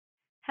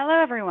Hello,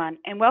 everyone,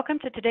 and welcome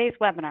to today's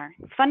webinar,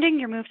 Funding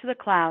Your Move to the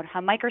Cloud, How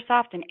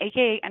Microsoft and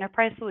AKA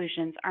Enterprise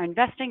Solutions are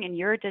Investing in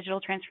Your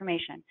Digital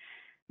Transformation.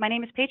 My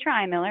name is Petra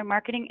Eimiller,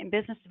 Marketing and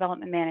Business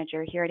Development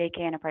Manager here at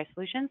AKA Enterprise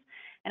Solutions,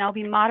 and I'll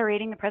be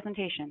moderating the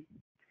presentation.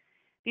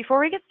 Before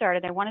we get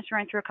started, I wanted to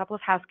run through a couple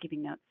of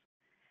housekeeping notes.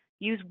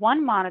 Use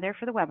one monitor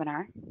for the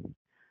webinar.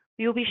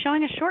 We will be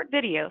showing a short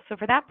video, so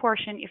for that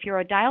portion, if you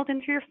are dialed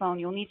in through your phone,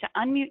 you'll need to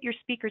unmute your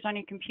speakers on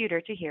your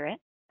computer to hear it.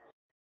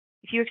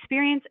 If you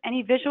experience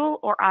any visual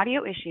or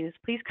audio issues,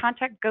 please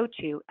contact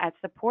GoTo at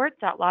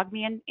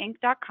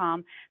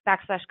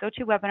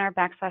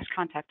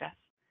support.logmeinc.com/gotowebinar/contact us.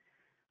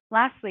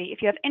 Lastly,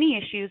 if you have any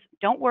issues,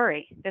 don't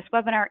worry. This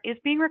webinar is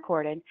being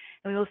recorded,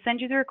 and we will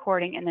send you the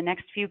recording in the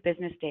next few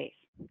business days.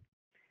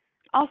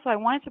 Also, I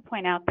wanted to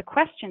point out the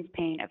questions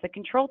pane of the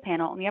control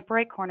panel in the upper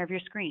right corner of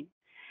your screen.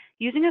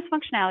 Using this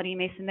functionality, you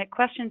may submit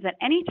questions at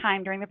any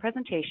time during the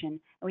presentation,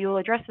 and we will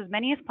address as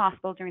many as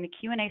possible during the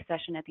Q&A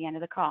session at the end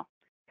of the call.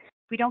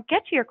 If we don't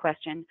get to your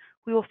question,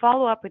 we will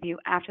follow up with you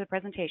after the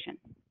presentation.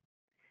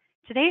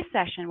 Today's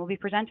session will be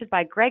presented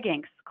by Greg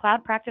Inks,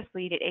 Cloud Practice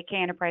Lead at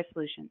AKA Enterprise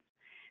Solutions.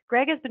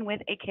 Greg has been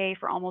with AKA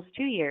for almost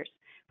 2 years,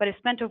 but has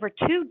spent over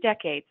 2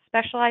 decades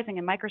specializing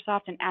in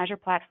Microsoft and Azure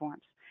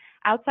platforms.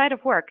 Outside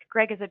of work,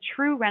 Greg is a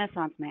true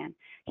Renaissance man.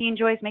 He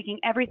enjoys making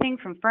everything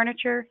from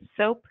furniture,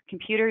 soap,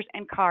 computers,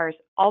 and cars,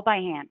 all by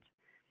hand.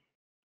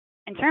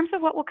 In terms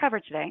of what we'll cover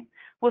today,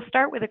 we'll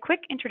start with a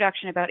quick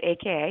introduction about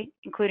AKA,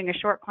 including a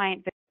short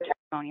client video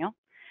testimonial.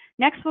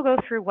 Next, we'll go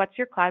through what's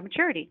your cloud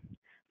maturity,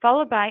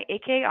 followed by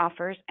AKA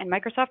offers and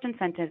Microsoft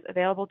incentives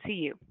available to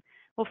you.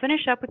 We'll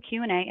finish up with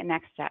Q&A and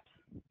next steps.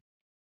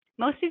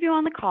 Most of you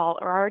on the call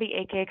are already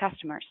AKA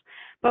customers,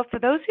 but for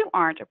those who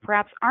aren't or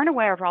perhaps aren't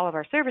aware of all of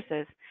our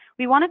services,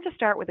 we wanted to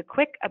start with a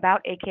quick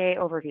About AKA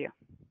overview.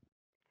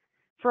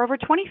 For over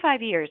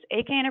 25 years,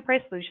 AKA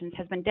Enterprise Solutions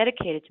has been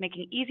dedicated to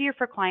making it easier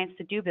for clients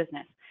to do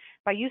business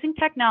by using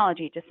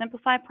technology to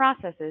simplify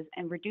processes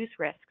and reduce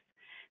risks.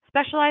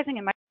 Specializing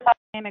in Microsoft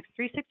Dynamics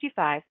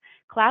 365,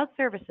 cloud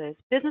services,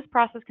 business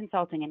process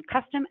consulting, and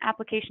custom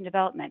application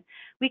development,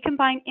 we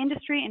combine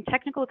industry and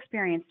technical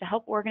experience to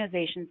help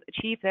organizations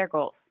achieve their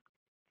goals.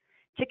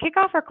 To kick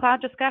off our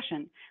cloud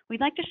discussion,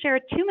 we'd like to share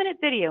a 2-minute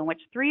video in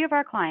which 3 of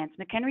our clients,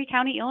 McHenry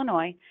County,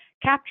 Illinois,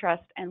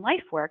 CapTrust, and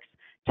LifeWorks,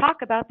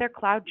 talk about their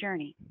cloud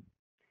journey.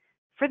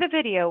 For the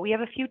video, we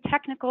have a few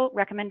technical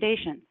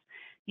recommendations.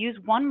 Use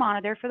one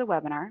monitor for the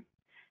webinar.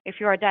 If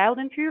you are dialed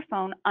in through your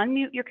phone,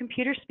 unmute your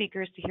computer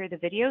speakers to hear the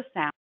video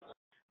sound.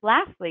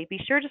 Lastly, be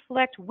sure to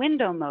select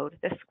window mode,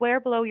 the square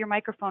below your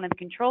microphone in the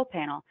control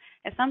panel,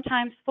 as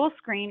sometimes full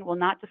screen will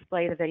not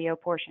display the video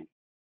portion.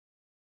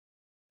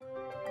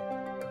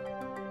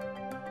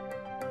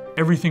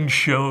 Everything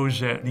shows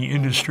that the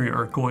industry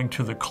are going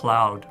to the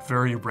cloud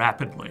very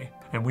rapidly,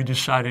 and we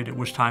decided it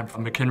was time for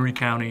McHenry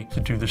County to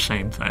do the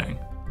same thing.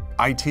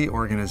 IT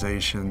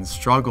organizations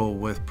struggle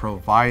with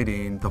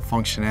providing the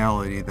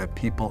functionality that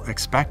people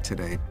expect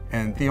today,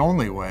 and the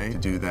only way to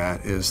do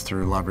that is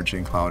through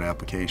leveraging cloud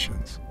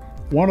applications.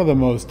 One of the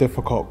most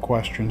difficult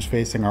questions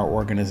facing our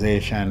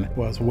organization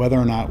was whether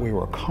or not we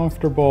were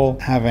comfortable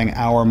having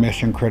our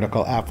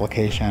mission-critical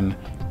application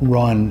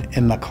run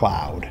in the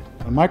cloud.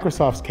 In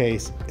Microsoft's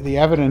case, the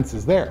evidence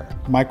is there.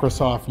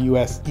 Microsoft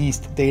US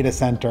East Data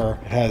Center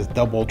has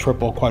double,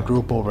 triple,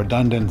 quadruple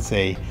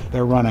redundancy.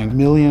 They're running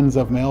millions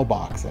of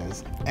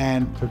mailboxes,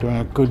 and they're doing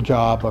a good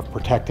job of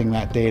protecting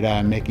that data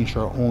and making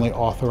sure only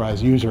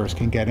authorized users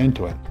can get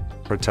into it.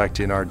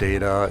 Protecting our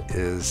data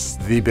is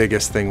the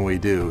biggest thing we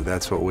do.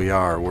 That's what we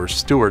are. We're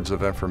stewards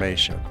of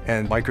information.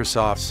 And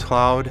Microsoft's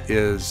cloud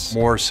is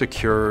more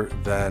secure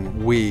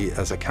than we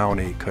as a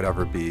county could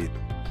ever be.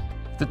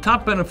 The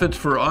top benefits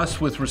for us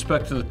with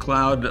respect to the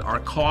cloud are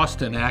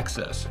cost and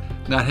access.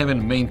 Not having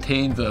to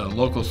maintain the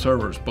local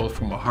servers, both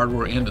from a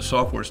hardware and a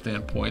software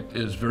standpoint,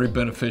 is very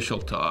beneficial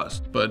to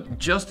us. But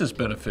just as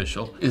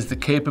beneficial is the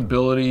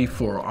capability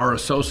for our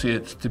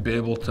associates to be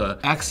able to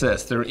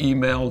access their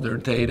email, their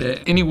data,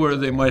 anywhere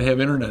they might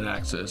have internet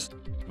access.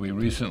 We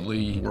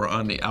recently were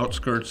on the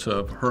outskirts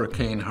of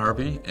Hurricane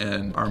Harvey,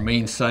 and our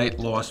main site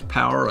lost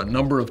power a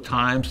number of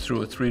times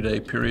through a 3-day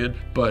period,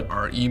 but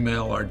our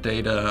email, our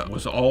data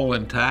was all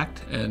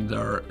intact, and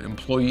our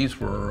employees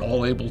were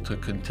all able to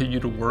continue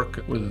to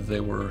work, whether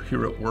they were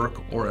here at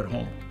work or at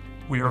home.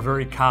 We are a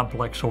very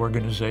complex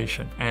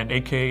organization, and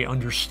AKA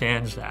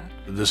understands that.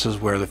 This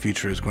is where the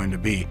future is going to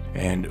be,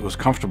 and it was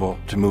comfortable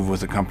to move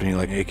with a company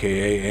like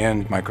AKA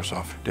and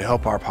Microsoft to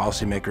help our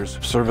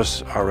policymakers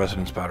service our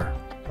residents better.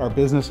 Our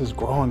business is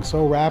growing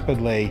so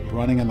rapidly,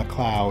 running in the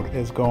cloud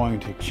is going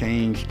to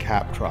change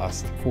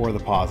CapTrust for the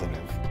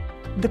positive.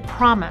 The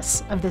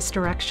promise of this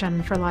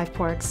direction for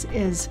LifeWorks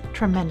is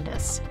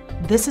tremendous.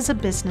 This is a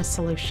business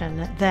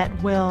solution that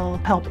will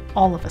help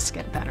all of us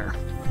get better.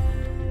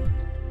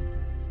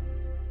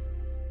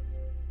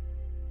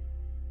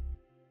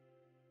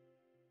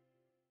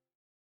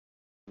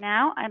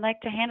 Now, I'd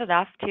like to hand it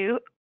off to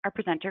our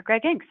presenter,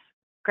 Greg Inks.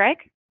 Greg?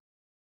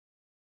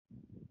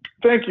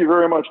 Thank you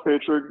very much,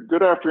 Petra.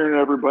 Good afternoon,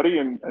 everybody,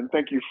 and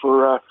thank you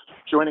for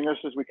joining us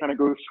as we kind of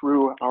go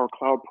through our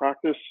cloud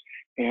practice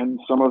and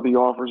some of the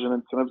offers and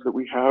incentives that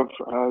we have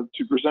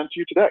to present to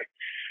you today.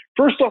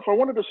 First off, I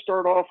wanted to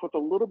start off with a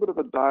little bit of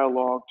a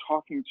dialogue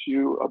talking to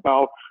you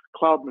about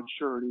cloud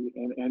maturity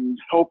and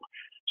help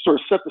sort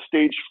of set the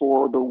stage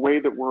for the way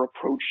that we're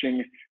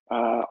approaching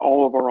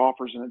all of our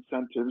offers and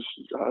incentives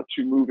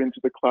to move into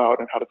the cloud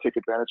and how to take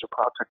advantage of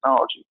cloud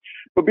technology.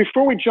 But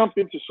before we jump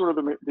into sort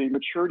of the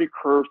maturity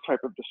curve type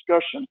of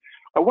discussion,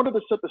 I wanted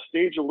to set the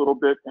stage a little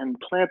bit and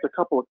plant a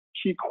couple of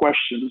key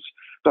questions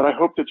that I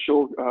hope that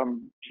you'll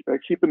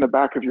keep in the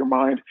back of your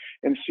mind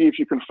and see if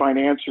you can find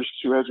answers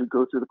to as we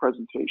go through the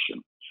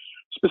presentation.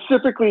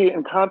 Specifically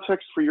in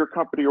context for your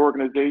company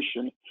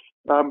organization,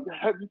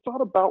 have you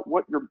thought about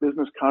what your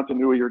business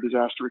continuity or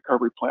disaster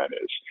recovery plan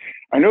is?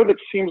 I know that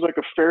seems like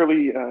a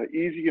fairly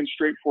easy and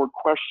straightforward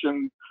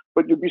question,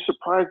 but you'd be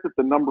surprised at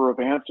the number of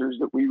answers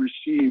that we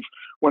receive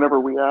whenever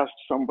we ask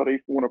somebody,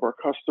 one of our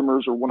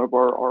customers or one of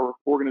our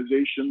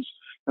organizations,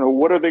 you know,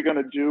 what are they going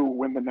to do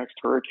when the next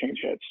hurricane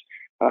hits?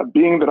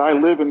 Being that I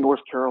live in North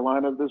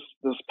Carolina,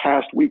 this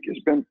past week has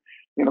been,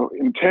 you know,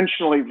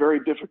 intentionally very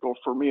difficult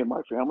for me and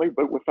my family,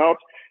 but without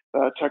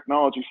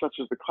technology such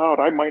as the cloud,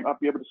 I might not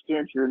be able to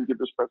stand here and give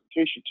this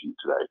presentation to you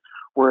today.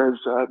 Whereas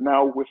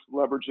now with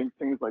leveraging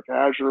things like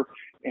Azure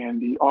and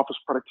the Office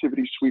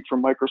Productivity Suite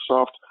from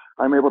Microsoft,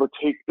 I'm able to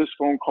take this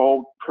phone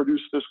call,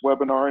 produce this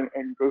webinar,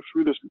 and go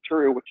through this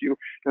material with you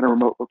in a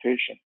remote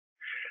location.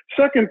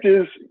 Second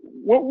is,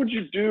 what would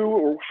you do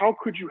or how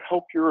could you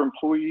help your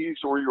employees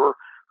or your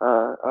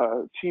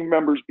team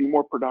members be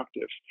more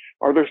productive?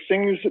 Are there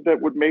things that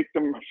would make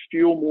them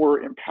feel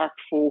more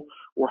impactful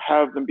or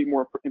have them be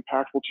more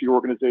impactful to your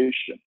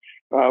organization?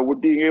 Would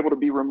being able to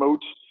be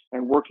remote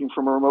and working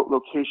from a remote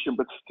location,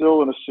 but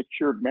still in a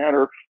secured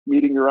manner,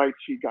 meeting your IT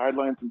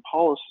guidelines and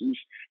policies,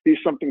 be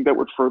something that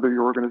would further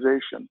your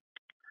organization?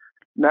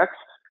 Next,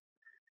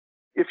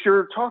 if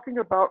you're talking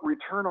about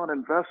return on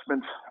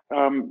investment,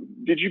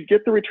 did you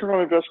get the return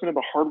on investment in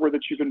the hardware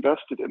that you've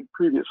invested in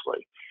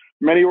previously?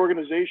 Many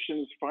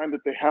organizations find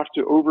that they have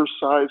to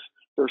oversize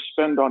their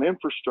spend on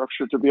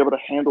infrastructure to be able to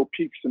handle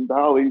peaks and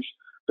valleys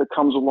that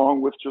comes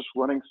along with just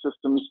running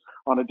systems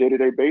on a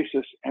day-to-day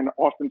basis, and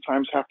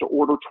oftentimes have to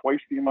order twice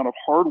the amount of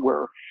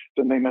hardware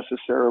than they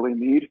necessarily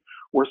need,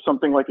 where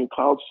something like a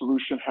cloud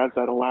solution has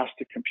that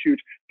elastic compute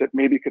that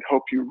maybe could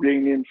help you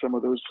rein in some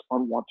of those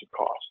unwanted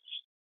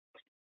costs.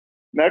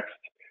 Next,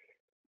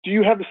 do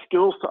you have the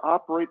skills to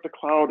operate the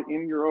cloud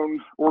in your own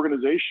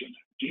organization?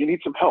 Do you need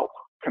some help?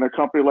 Can a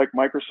company like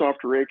Microsoft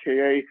or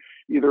AKA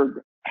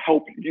either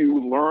help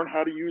you learn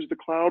how to use the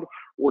cloud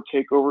or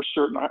take over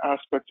certain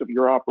aspects of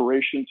your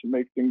operation to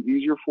make things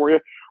easier for you?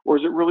 Or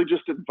is it really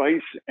just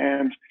advice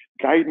and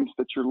guidance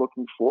that you're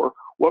looking for?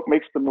 What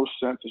makes the most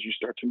sense as you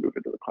start to move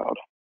into the cloud?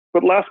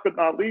 But last but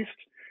not least,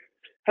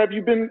 have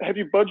you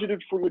budgeted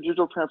for your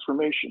digital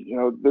transformation? You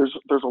know,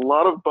 there's a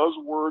lot of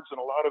buzzwords and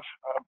a lot of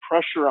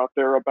pressure out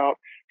there about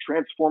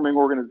transforming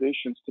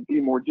organizations to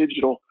be more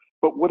digital.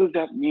 But what does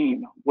that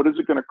mean? What is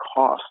it going to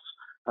cost?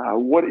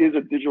 What is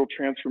a digital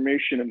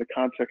transformation in the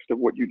context of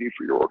what you need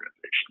for your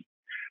organization?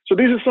 So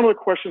these are some of the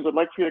questions I'd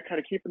like for you to kind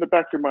of keep in the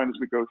back of your mind as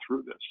we go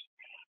through this.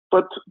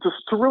 But just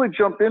to really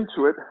jump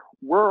into it,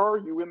 where are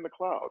you in the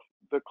cloud?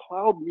 The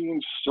cloud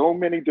means so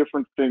many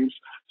different things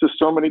to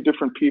so many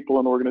different people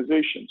and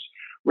organizations,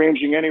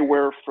 ranging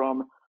anywhere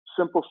from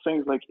simple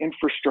things like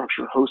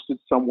infrastructure hosted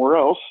somewhere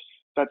else,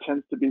 that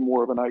tends to be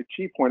more of an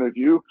IT point of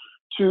view,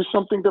 to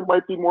something that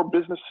might be more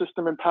business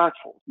system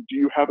impactful. Do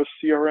you have a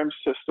CRM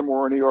system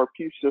or an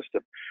ERP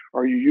system?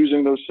 Are you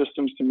using those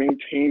systems to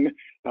maintain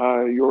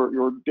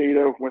your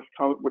data when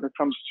it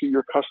comes to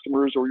your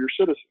customers or your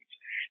citizens?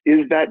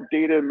 Is that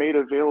data made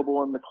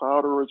available in the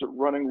cloud or is it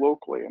running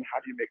locally? And how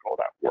do you make all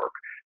that work?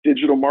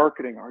 Digital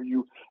marketing, are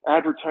you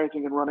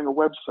advertising and running a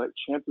website?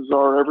 Chances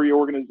are every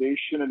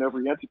organization and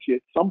every entity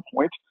at some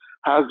point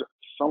has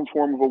some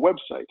form of a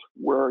website.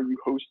 Where are you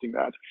hosting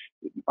that?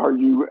 Are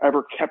you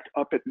ever kept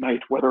up at night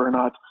whether or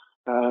not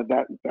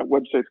that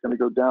website's going to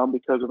go down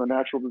because of a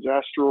natural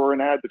disaster or an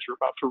ad that you're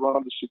about to run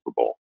on the Super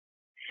Bowl?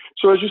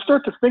 So as you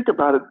start to think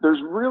about it, there's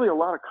really a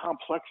lot of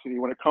complexity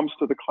when it comes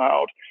to the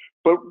cloud.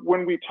 But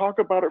when we talk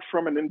about it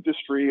from an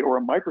industry or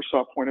a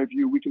Microsoft point of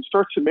view, we can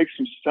start to make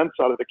some sense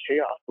out of the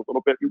chaos a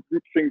little bit and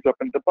group things up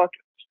into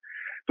buckets.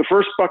 The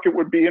first bucket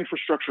would be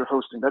infrastructure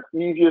hosting. That's the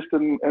easiest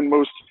and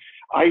most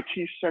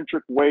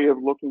IT-centric way of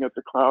looking at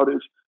the cloud,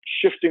 is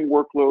shifting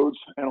workloads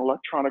and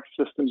electronic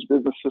systems,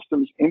 business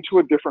systems, into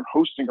a different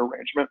hosting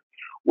arrangement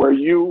where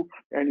you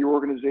and your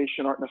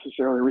organization aren't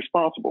necessarily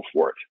responsible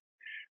for it.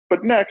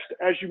 But next,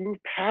 as you move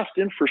past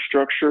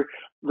infrastructure,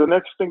 the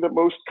next thing that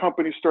most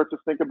companies start to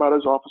think about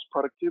is office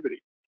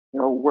productivity. You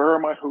know, where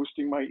am I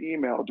hosting my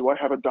email? Do I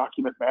have a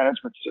document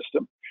management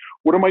system?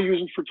 What am I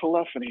using for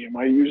telephony? Am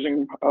I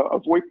using a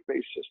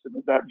VoIP-based system?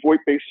 Is that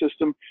VoIP-based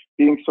system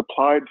being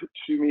supplied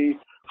to me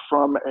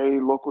from a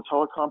local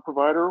telecom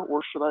provider,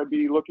 or should I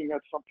be looking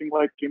at something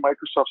like a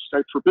Microsoft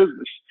Skype for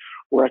Business,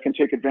 where I can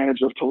take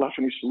advantage of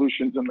telephony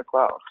solutions in the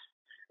cloud?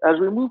 As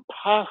we move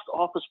past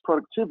office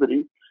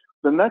productivity,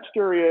 the next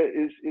area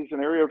is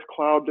an area of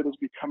cloud that is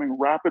becoming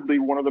rapidly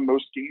one of the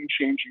most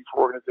game-changing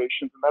for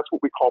organizations, and that's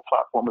what we call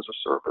platform as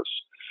a service.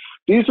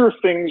 These are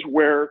things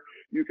where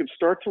you can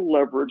start to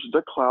leverage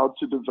the cloud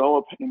to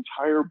develop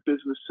entire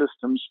business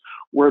systems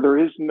where there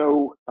is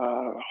no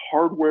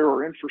hardware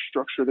or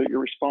infrastructure that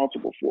you're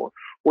responsible for,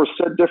 or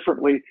said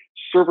differently,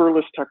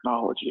 serverless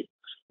technology.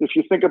 If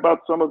you think about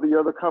some of the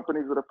other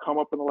companies that have come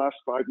up in the last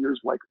 5 years,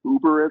 like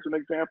Uber as an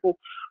example,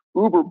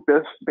 Uber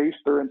based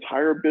their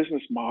entire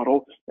business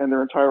model and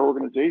their entire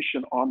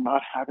organization on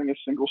not having a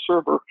single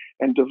server,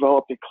 and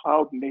developed a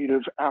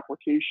cloud-native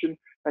application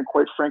and,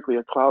 quite frankly,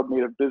 a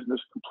cloud-native business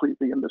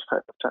completely in this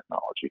type of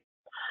technology.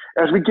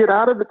 As we get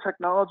out of the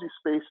technology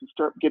space and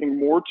start getting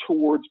more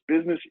towards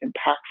business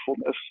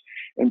impactfulness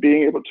and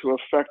being able to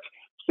affect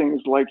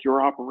things like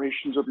your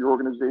operations of your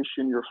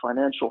organization, your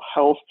financial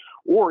health,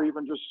 or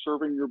even just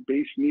serving your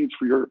base needs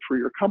for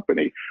your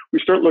company, we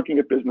start looking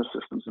at business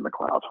systems in the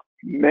cloud.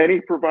 Many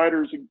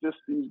providers exist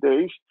these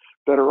days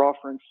that are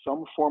offering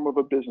some form of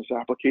a business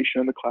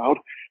application in the cloud,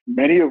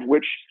 many of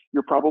which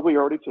you're probably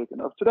already taken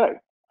of today.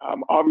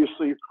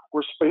 Obviously,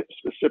 we're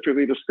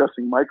specifically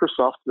discussing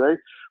Microsoft today,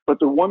 but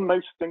the one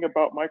nice thing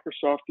about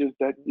Microsoft is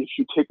that if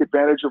you take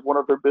advantage of one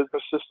of their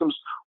business systems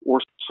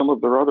or some of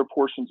their other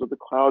portions of the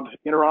cloud,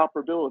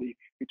 interoperability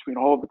between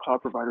all of the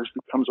cloud providers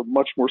becomes a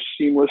much more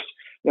seamless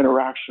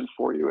interaction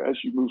for you as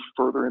you move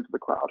further into the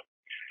cloud.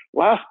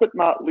 Last but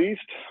not least,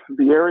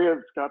 the area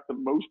that's got the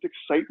most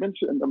excitement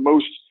and the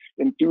most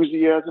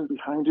enthusiasm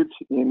behind it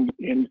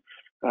in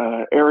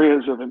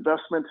areas of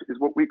investment is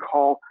what we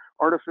call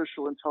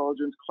artificial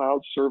intelligence,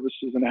 cloud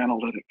services, and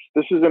analytics.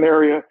 This is an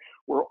area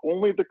where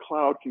only the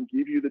cloud can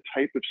give you the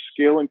type of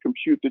scale and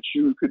compute that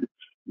you could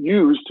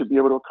use to be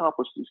able to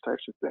accomplish these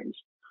types of things.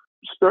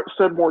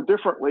 Said more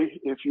differently,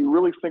 if you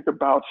really think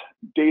about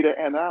data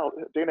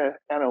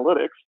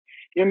analytics,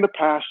 in the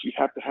past, you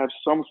have to have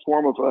some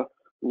form of a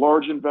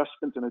large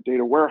investment in a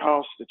data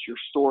warehouse that you're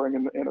storing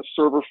in a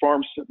server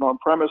farm sitting on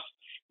premise.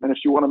 And if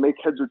you want to make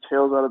heads or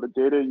tails out of the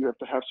data, you have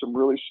to have some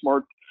really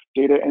smart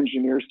data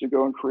engineers to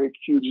go and create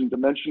cubes and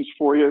dimensions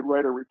for you,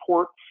 write a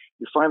report.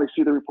 You finally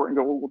see the report and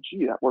go, well,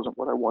 gee, that wasn't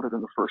what I wanted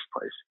in the first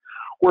place.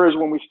 Whereas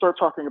when we start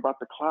talking about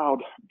the cloud,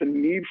 the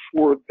need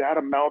for that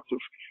amount of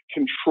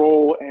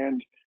control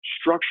and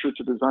structure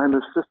to design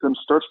this system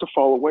starts to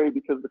fall away,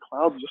 because the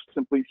cloud just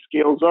simply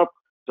scales up,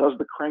 does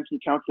the cranky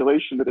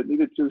calculation that it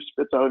needed to,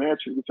 spits out an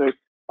answer. You can say,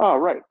 oh,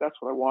 right, that's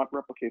what I want,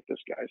 replicate this,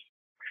 guys.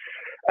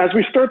 As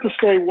we start to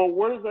say, well,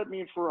 what does that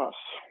mean for us?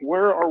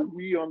 Where are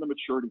we on the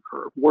maturity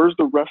curve? Where's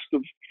the rest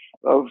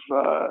of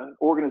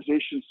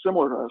organizations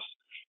similar to us?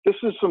 This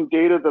is some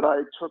data that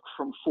I took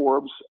from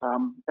Forbes,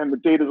 and the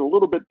data is a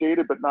little bit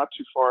dated, but not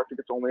too far. I think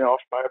it's only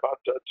off by about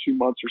 2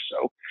 months or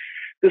so.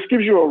 This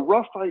gives you a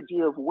rough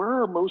idea of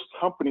where are most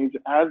companies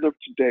as of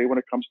today when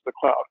it comes to the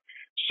cloud.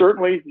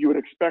 Certainly, you would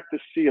expect to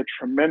see a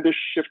tremendous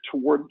shift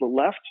towards the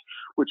left,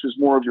 which is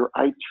more of your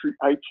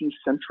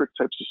IT-centric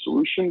types of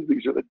solutions.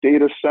 These are the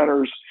data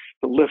centers,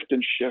 the lift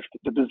and shift,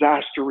 the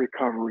disaster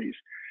recoveries,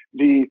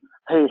 the,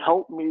 hey,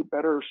 help me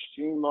better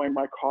streamline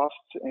my costs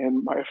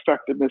and my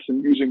effectiveness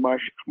in using my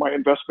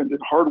investment in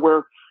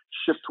hardware,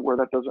 shift to where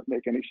that doesn't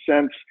make any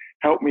sense,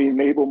 help me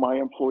enable my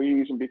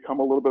employees and become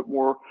a little bit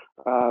more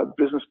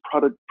business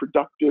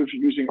productive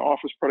using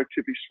office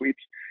productivity suites.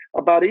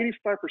 About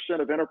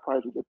 85% of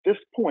enterprises at this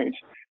point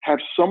have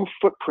some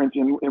footprint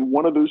in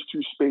one of those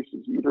two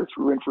spaces, either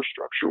through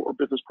infrastructure or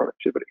business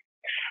productivity.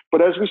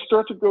 But as we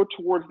start to go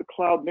towards the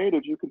cloud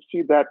native, you can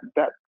see that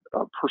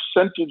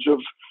percentage of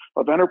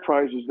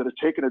enterprises that have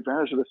taken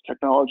advantage of this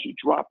technology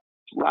drop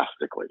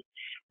drastically.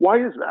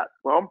 Why is that?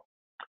 Well,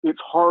 it's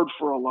hard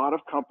for a lot of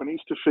companies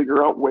to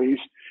figure out ways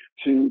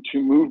to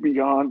move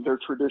beyond their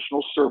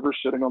traditional server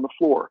sitting on the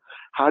floor.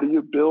 How do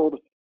you build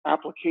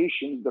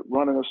applications that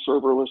run in a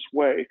serverless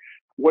way?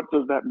 What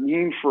does that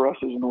mean for us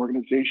as an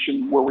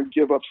organization where we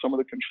give up some of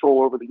the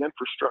control over the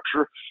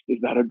infrastructure? Is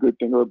that a good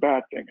thing or a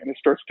bad thing? And it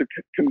starts to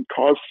can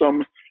cause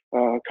some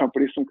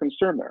companies some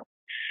concern there.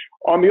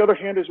 On the other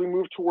hand, as we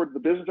move towards the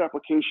business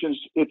applications,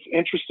 it's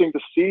interesting to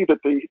see that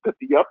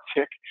the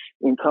uptick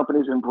in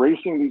companies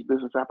embracing these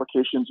business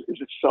applications is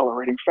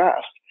accelerating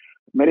fast.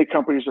 Many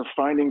companies are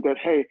finding that,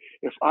 hey,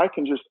 if I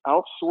can just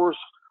outsource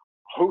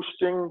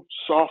hosting,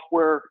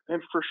 software,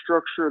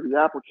 infrastructure, the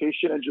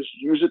application, and just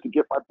use it to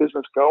get my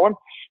business going,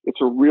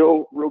 it's a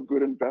real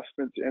good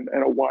investment and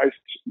a wise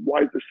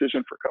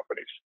decision for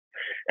companies.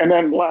 And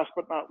then last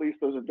but not least,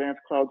 those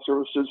advanced cloud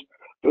services,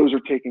 those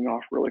are taking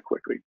off really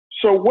quickly.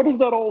 So what does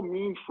that all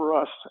mean for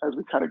us as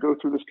we kind of go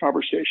through this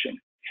conversation?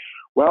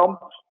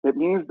 Well, it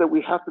means that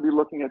we have to be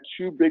looking at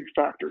two big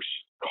factors,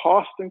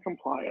 cost and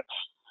compliance.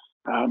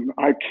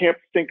 I can't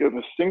think of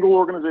a single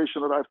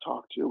organization that I've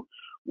talked to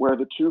where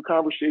the two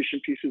conversation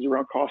pieces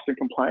around cost and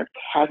compliance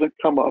hasn't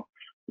come up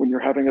when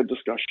you're having a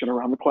discussion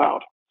around the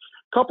cloud.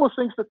 A couple of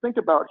things to think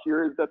about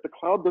here is that the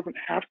cloud doesn't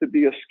have to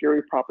be a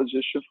scary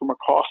proposition from a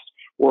cost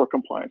or a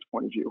compliance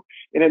point of view.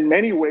 And in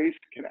many ways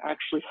can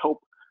actually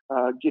help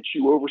get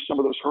you over some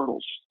of those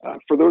hurdles.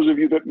 For those of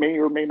you that may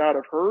or may not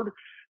have heard,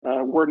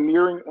 we're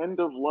nearing end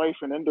of life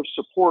and end of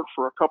support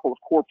for a couple of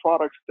core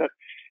products that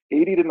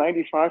 80 to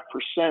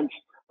 95%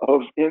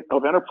 of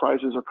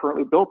enterprises are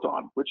currently built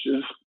on, which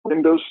is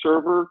Windows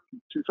Server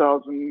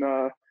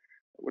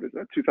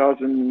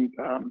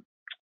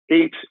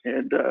 2008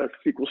 and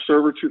SQL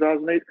Server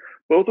 2008.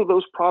 Both of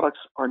those products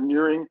are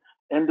nearing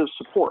end of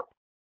support,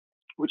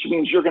 which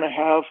means you're going to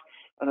have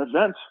an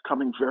event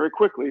coming very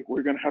quickly.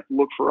 We're going to have to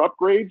look for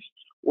upgrades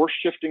or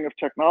shifting of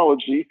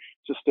technology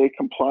to stay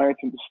compliant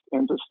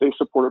and to stay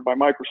supported by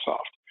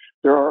Microsoft.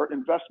 There are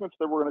investments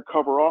that we're going to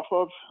cover off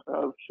of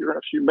here in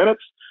a few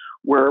minutes,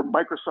 where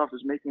Microsoft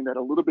is making that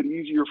a little bit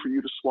easier for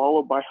you to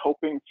swallow by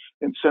helping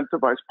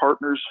incentivize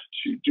partners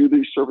to do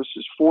these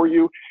services for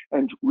you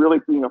and really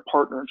being a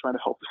partner and trying to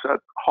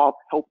help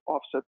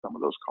offset some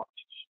of those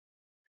costs.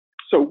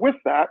 So with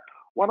that,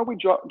 why don't we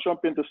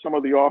jump into some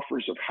of the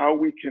offers of how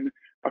we can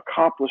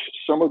accomplish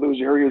some of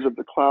those areas of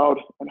the cloud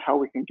and how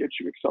we can get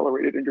you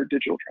accelerated in your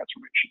digital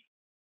transformation.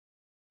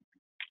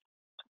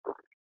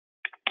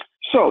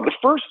 So the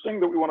first thing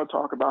that we want to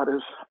talk about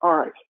is, all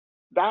right,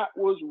 that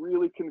was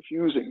really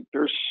confusing.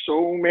 There's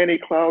so many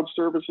cloud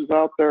services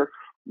out there.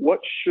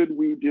 What should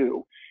we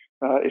do?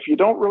 If you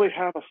don't really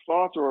have a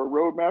thought or a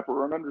roadmap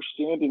or an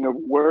understanding of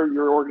where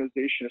your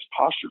organization is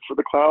postured for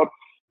the cloud,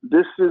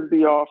 this is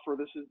the offer,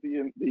 this is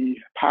the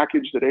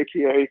package that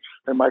AKA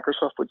and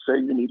Microsoft would say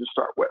you need to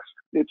start with.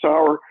 It's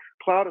our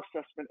cloud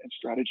assessment and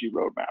strategy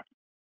roadmap.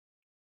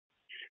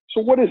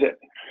 So what is it?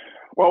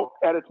 Well,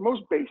 at its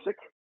most basic,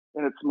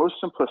 in its most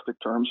simplistic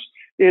terms,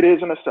 it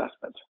is an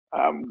assessment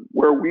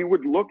where we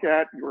would look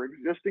at your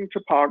existing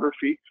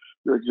topography,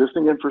 your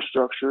existing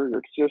infrastructure,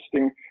 your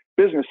existing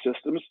business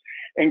systems,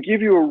 and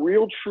give you a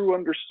real true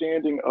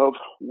understanding of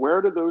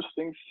where do those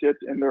things sit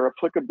in their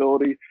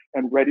applicability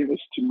and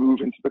readiness to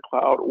move into the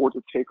cloud or to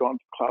take on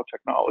cloud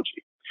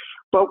technology.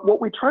 But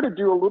what we try to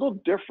do a little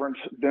different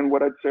than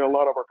what I'd say a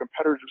lot of our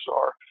competitors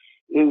are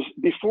is,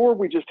 before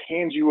we just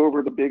hand you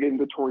over the big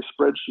inventory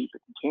spreadsheet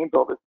that contains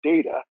all this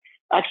data,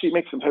 actually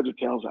make some heads or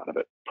tails out of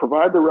it.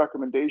 Provide the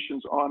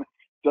recommendations on,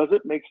 does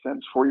it make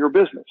sense for your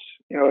business?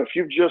 You know, if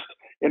you've just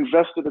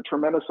invested a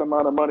tremendous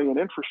amount of money in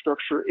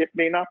infrastructure, it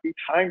may not be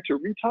time to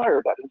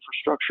retire that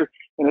infrastructure,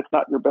 and it's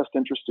not in your best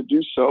interest to do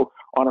so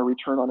on a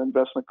return on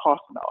investment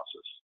cost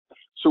analysis.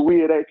 So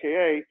we at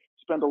AKA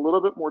spend a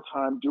little bit more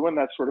time doing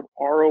that sort of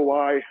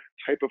ROI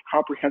type of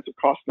comprehensive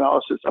cost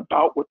analysis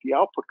about what the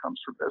output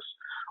comes from this,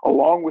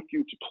 along with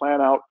you to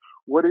plan out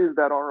what is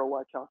that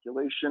ROI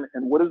calculation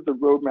and what is the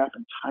roadmap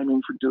and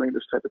timing for doing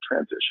this type of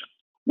transition.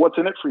 What's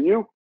in it for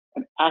you?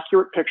 An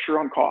accurate picture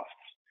on costs.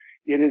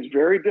 It is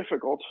very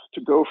difficult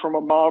to go from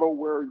a model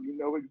where you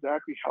know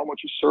exactly how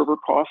much a server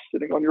costs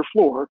sitting on your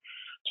floor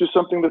to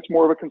something that's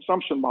more of a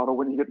consumption model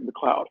when you get in the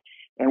cloud.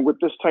 And with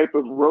this type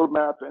of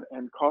roadmap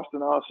and cost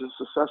analysis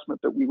assessment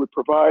that we would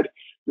provide,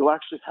 you'll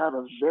actually have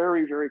a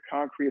very, very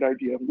concrete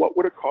idea of what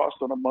would it cost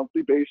on a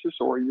monthly basis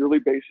or a yearly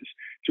basis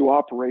to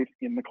operate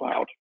in the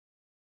cloud.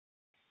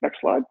 Next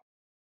slide.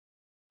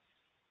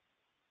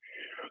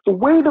 The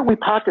way that we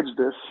package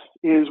this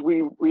is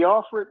we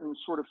offer it in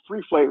sort of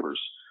three flavors.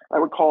 I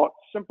would call it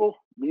simple,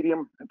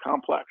 medium, and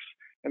complex.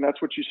 And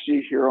that's what you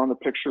see here on the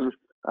picture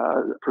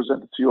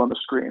presented to you on the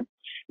screen.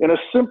 In a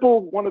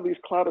simple one of these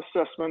cloud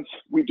assessments,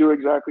 we do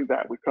exactly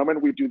that. We come in,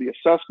 we do the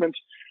assessment,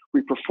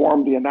 we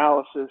perform the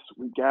analysis,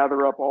 we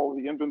gather up all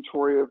the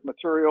inventory of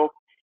material,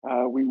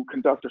 we will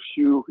conduct a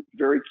few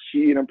very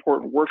key and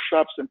important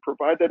workshops and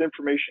provide that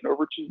information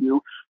over to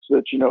you so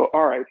that you know,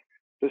 all right,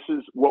 this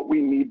is what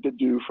we need to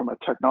do from a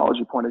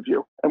technology point of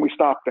view, and we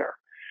stop there.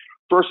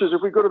 Versus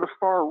if we go to the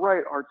far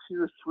right, our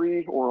tier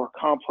 3 or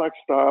complex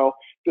style,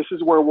 this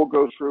is where we'll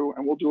go through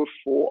and we'll do a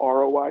full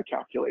ROI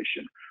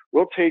calculation.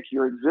 We'll take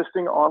your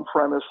existing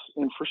on-premise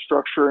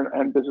infrastructure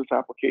and business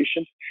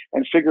applications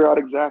and figure out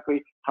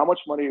exactly how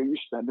much money are you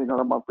spending on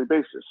a monthly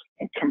basis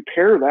and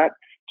compare that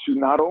to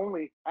not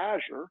only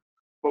Azure,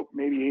 but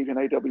maybe even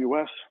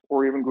AWS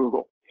or even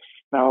Google.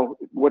 Now,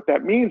 what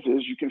that means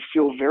is you can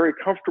feel very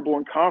comfortable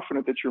and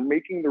confident that you're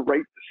making the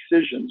right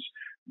decisions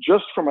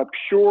just from a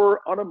pure,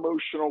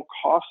 unemotional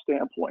cost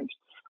standpoint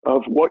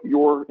of what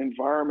your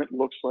environment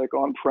looks like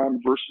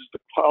on-prem versus the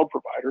cloud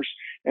providers,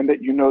 and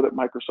that you know that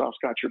Microsoft's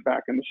got your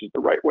back and this is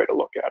the right way to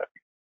look at it.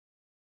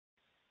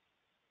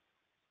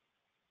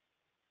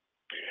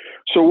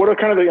 So what are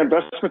kind of the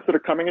investments that are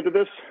coming into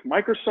this?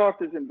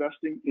 Microsoft is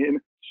investing in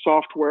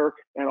software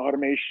and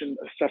automation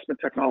assessment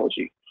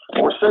technology.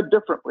 Or said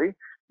differently,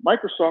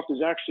 Microsoft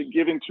is actually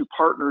giving to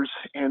partners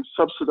and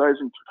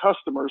subsidizing to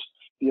customers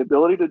the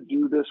ability to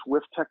do this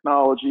with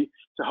technology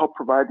to help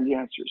provide the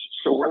answers.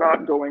 So we're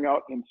not going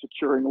out and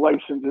securing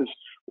licenses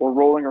or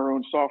rolling our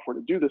own software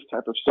to do this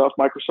type of stuff.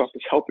 Microsoft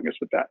is helping us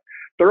with that.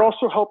 They're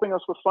also helping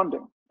us with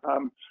funding.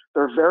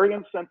 They're very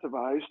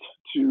incentivized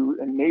to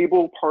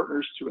enable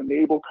partners, to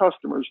enable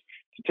customers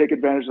to take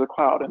advantage of the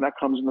cloud, and that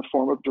comes in the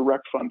form of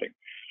direct funding.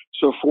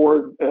 So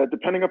for,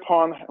 depending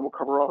upon, and we'll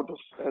cover all of this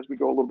as we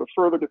go a little bit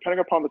further, depending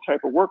upon the type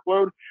of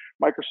workload,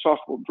 Microsoft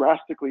will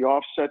drastically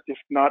offset, if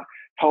not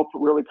help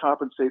really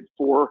compensate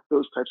for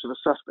those types of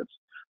assessments.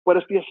 But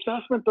if the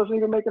assessment doesn't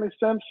even make any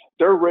sense,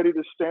 they're ready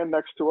to stand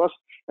next to us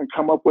and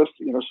come up with,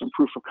 some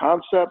proof of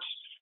concepts.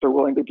 They're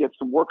willing to get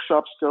some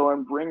workshops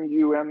going, bring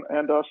you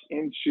and us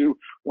into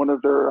one of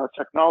their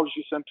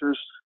technology centers,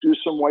 do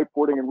some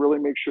whiteboarding, and really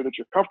make sure that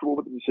you're comfortable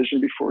with the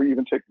decision before you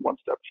even take one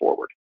step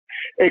forward.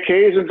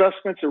 AKA's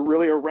investments are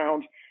really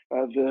around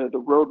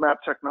the roadmap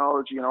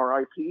technology and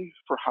our IP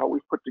for how we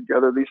put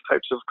together these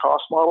types of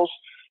cost models.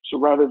 So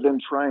rather than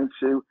trying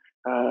to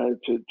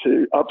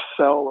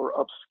upsell or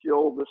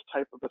upskill this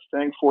type of a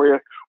thing for you,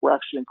 we're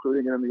actually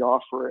including it in the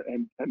offer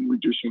and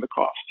reducing the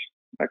cost.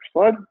 Next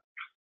slide.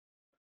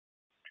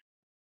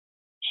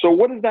 So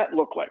what does that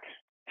look like?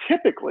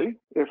 Typically,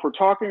 if we're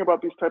talking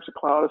about these types of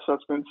cloud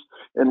assessments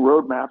and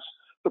roadmaps,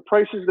 the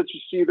prices that you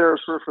see there are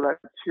sort of for that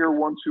tier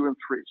 1, 2, and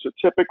 3. So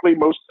typically,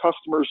 most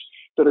customers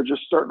that are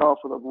just starting off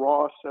with a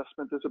raw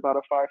assessment is about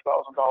a $5,000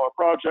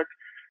 project.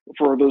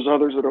 For those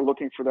others that are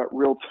looking for that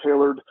real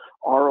tailored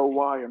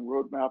ROI and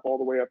roadmap all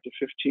the way up to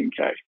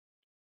 $15K.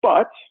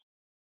 But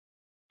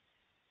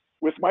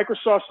with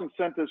Microsoft's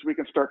incentives, we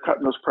can start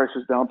cutting those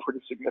prices down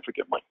pretty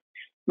significantly.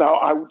 Now,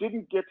 I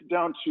didn't get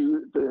down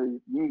to the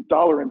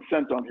dollar and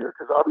cent on here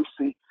because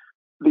obviously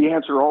the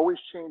answer always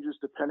changes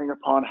depending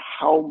upon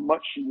how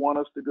much you want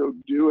us to go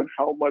do and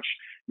how much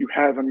you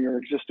have in your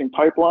existing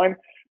pipeline.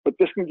 But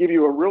this can give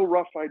you a real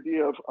rough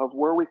idea of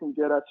where we can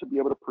get at to be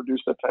able to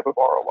produce that type of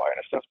ROI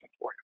and assessment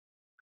for you.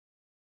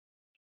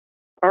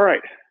 All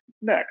right,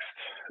 next.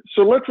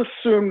 So let's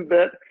assume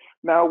that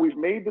now we've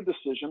made the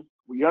decision.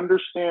 We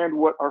understand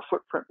what our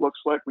footprint looks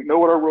like. We know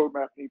what our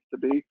roadmap needs to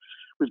be.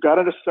 We've got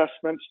an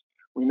assessment.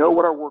 We know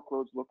what our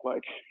workloads look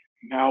like.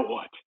 Now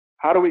what?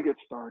 How do we get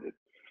started?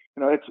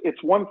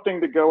 It's one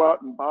thing to go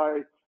out and buy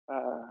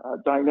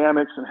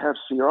Dynamics and have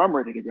CRM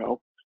ready to go.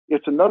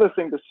 It's another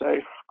thing to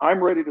say,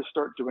 I'm ready to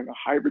start doing a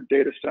hybrid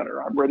data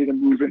center. I'm ready to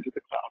move into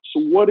the cloud.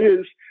 So what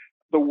is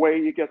the way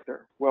you get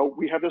there? Well,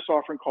 we have this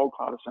offering called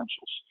Cloud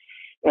Essentials.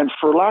 And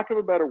for lack of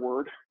a better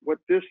word, what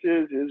this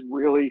is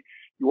really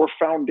your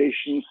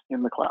foundations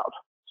in the cloud.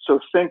 So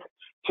think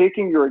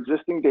taking your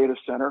existing data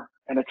center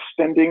and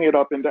extending it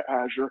up into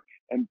Azure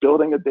and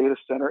building a data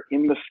center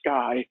in the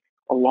sky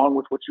along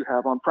with what you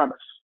have on premise.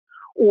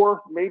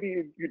 Or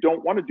maybe you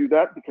don't want to do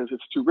that because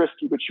it's too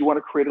risky, but you want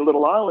to create a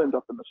little island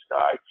up in the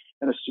sky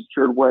in a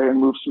secured way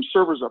and move some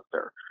servers up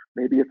there.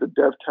 Maybe it's a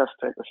dev test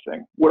type of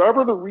thing.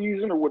 Whatever the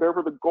reason or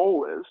whatever the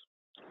goal is,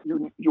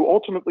 you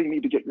ultimately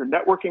need to get your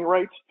networking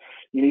right.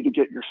 You need to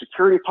get your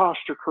security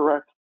posture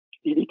correct.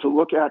 You need to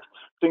look at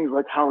things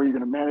like how are you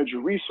going to manage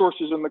your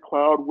resources in the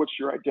cloud? What's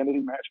your identity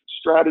management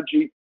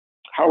strategy?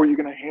 How are you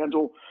going to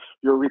handle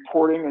your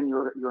reporting and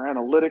your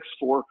analytics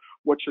for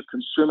what you're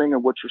consuming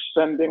and what you're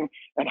spending?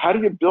 And how do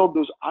you build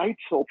those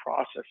ITIL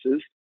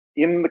processes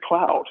in the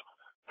cloud?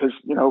 Because,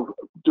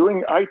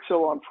 doing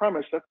ITIL on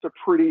premise, that's a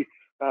pretty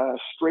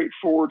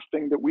straightforward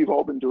thing that we've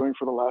all been doing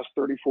for the last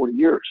 30, 40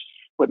 years.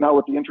 But now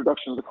with the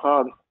introduction of the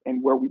cloud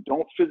and where we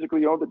don't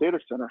physically own the data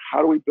center,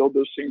 how do we build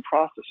those same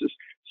processes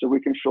so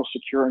we can feel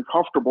secure and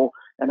comfortable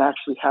and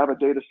actually have a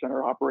data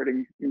center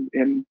operating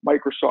in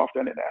Microsoft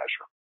and in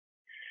Azure?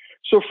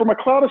 So from a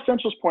Cloud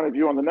Essentials point of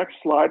view, on the next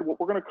slide, what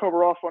we're going to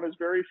cover off on is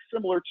very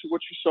similar to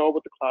what you saw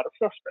with the cloud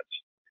assessments.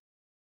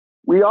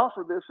 We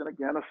offer this, and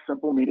again, a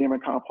simple, medium,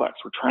 and complex.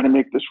 We're trying to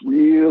make this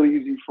real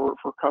easy for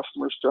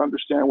customers to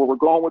understand where we're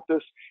going with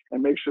this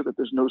and make sure that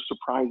there's no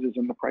surprises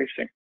in the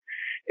pricing.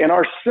 In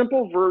our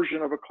simple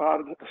version of a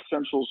Cloud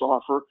Essentials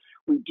offer,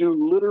 we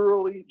do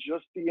literally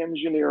just the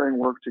engineering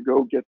work to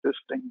go get this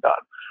thing done.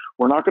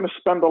 We're not going to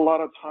spend a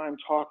lot of time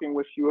talking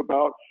with you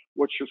about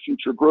what's your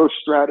future growth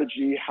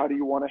strategy, how do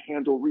you want to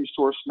handle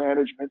resource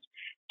management,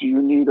 do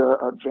you need an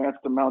advanced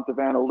amount of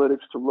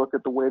analytics to look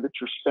at the way that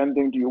you're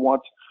spending, do you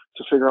want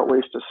to figure out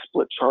ways to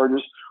split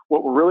charges?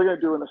 What we're really going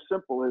to do in the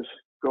simple is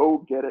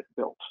go get it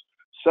built.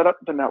 Set up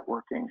the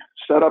networking,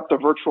 set up the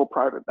virtual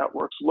private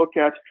networks, look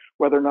at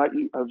whether or not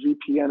a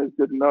VPN is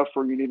good enough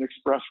or you need an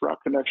express route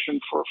connection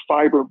for a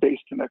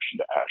fiber-based connection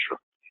to Azure.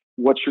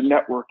 What's your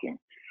networking?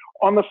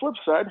 On the flip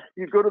side,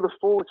 you go to the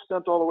full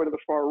extent all the way to the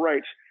far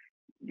right.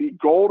 The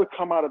goal to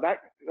come out of that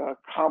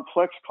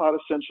complex Cloud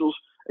Essentials,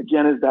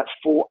 again, is that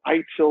full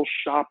ITIL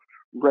shop,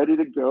 ready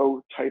to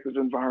go type of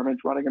environment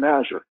running in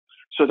Azure.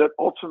 So that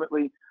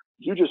ultimately,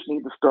 you just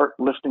need to start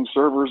lifting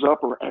servers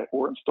up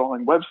or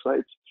installing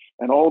websites,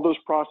 and all those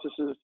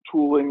processes,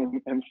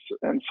 tooling,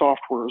 and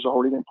software is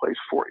already in place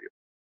for you.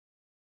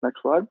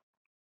 Next slide.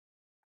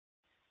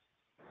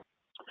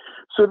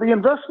 So the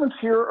investments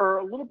here are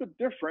a little bit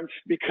different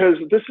because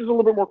this is a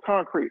little bit more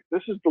concrete.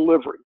 This is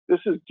delivery. This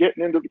is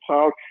getting into the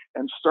cloud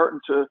and starting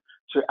to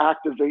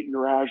activate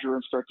your Azure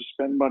and start to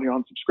spend money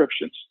on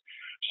subscriptions.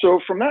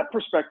 So from that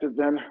perspective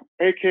then,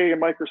 AK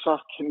and Microsoft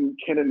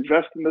can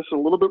invest in this a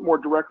little bit more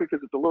directly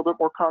because it's a little bit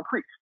more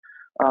concrete.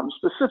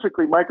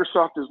 Specifically,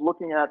 Microsoft is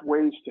looking at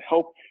ways to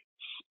help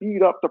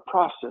speed up the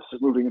process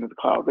of moving into the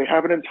cloud. They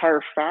have an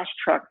entire fast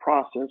track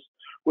process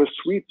with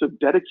suites of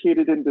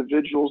dedicated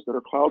individuals that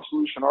are cloud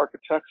solution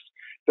architects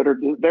that are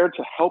there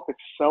to help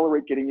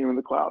accelerate getting you in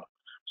the cloud.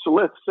 So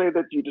let's say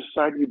that you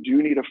decide you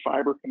do need a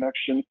fiber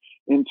connection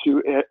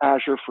into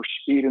Azure for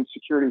speed and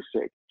security's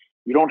sake.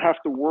 You don't have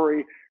to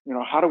worry,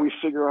 how do we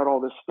figure out all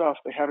this stuff?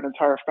 They have an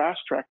entire fast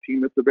track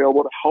team that's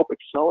available to help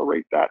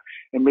accelerate that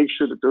and make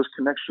sure that those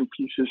connection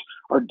pieces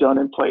are done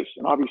in place.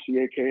 And obviously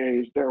AKA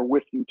is there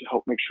with you to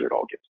help make sure it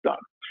all gets done.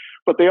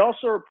 But they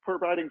also are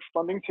providing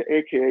funding to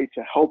AKA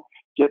to help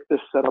get this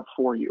set up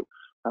for you.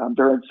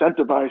 They're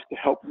incentivized to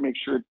help make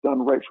sure it's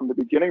done right from the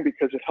beginning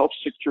because it helps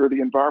secure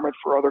the environment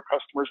for other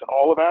customers in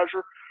all of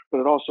Azure, but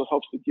it also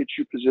helps to get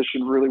you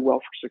positioned really well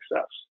for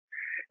success.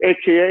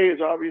 AKA is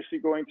obviously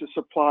going to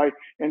supply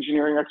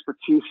engineering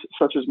expertise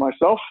such as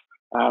myself.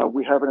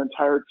 We have an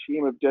entire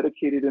team of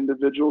dedicated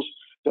individuals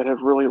that have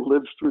really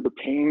lived through the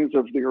pains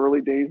of the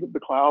early days of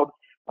the cloud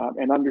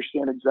and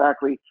understand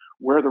exactly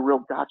where the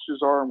real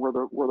gotchas are and where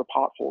the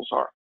potholes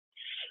are.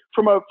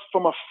 From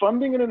a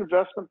funding and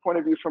investment point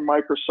of view from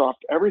Microsoft,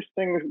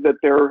 everything that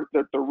they're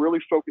really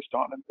focused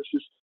on, and this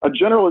is a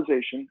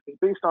generalization, is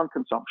based on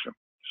consumption.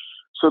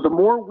 So the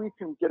more we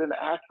can get an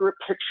accurate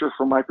picture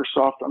from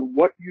Microsoft on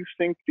what you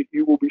think that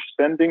you will be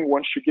spending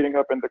once you're getting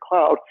up in the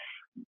cloud,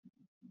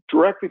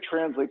 directly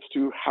translates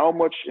to how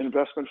much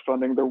investment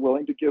funding they're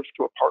willing to give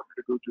to a partner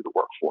to go do the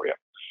work for you.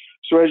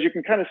 So as you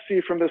can kind of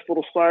see from this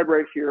little slide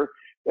right here,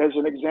 as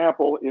an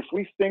example, if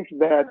we think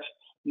that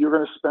you're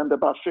going to spend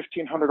about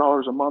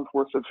 $1,500 a month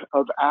worth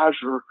of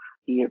Azure,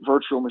 be it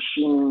virtual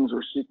machines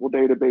or SQL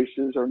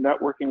databases or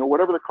networking or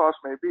whatever the cost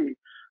may be,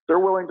 they're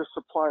willing to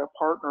supply a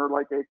partner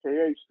like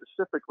AKA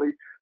specifically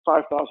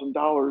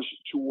 $5,000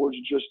 towards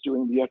just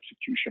doing the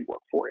execution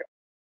work for you.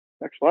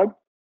 Next slide.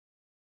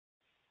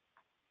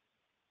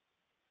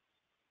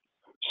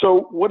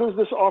 So what does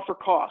this offer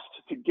cost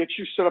to get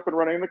you set up and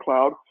running in the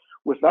cloud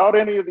without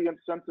any of the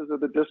incentives or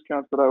the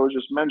discounts that I was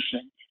just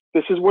mentioning?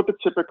 This is what the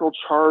typical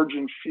charge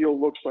and feel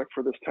looks like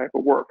for this type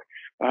of work.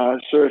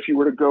 So if you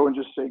were to go and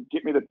just say,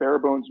 get me the bare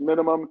bones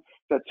minimum,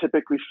 that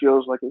typically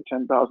feels like a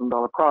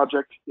 $10,000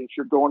 project. If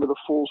you're going to the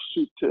full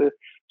soup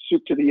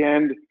to the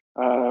end,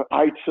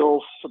 ITIL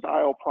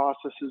style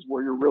processes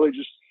where you're really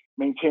just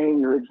maintaining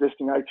your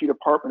existing IT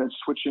department and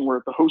switching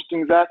where the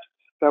hosting's at,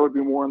 that would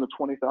be more in the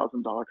 $20,000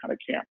 kind of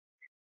camp.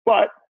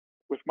 But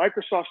with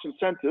Microsoft's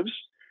incentives,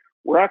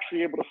 we're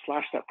actually able to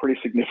slash that pretty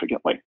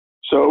significantly.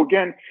 So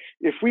again,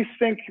 if we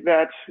think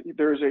that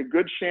there's a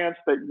good chance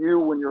that you,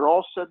 when you're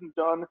all said and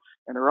done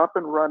and are up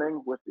and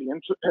running with the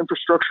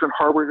infrastructure and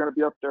hardware going to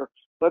be up there,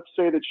 let's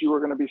say that you are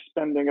going to be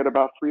spending at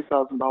about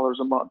 $3,000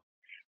 a month.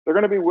 They're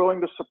going to be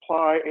willing to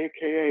supply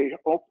AKA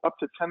up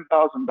to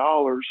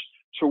 $10,000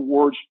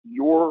 towards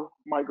your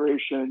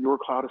migration and your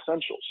cloud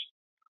essentials,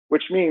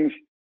 which means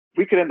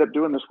we could end up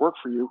doing this work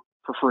for you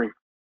for free.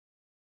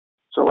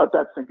 So let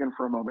that sink in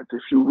for a moment.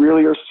 If you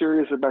really are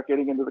serious about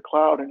getting into the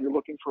cloud and you're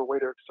looking for a way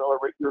to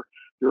accelerate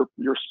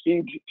your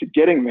speed to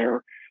getting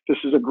there, this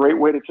is a great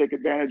way to take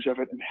advantage of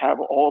it and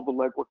have all the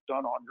legwork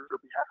done on your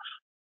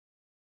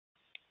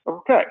behalf.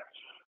 Okay,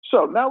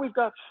 so now we've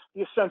got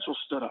the essentials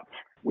stood up.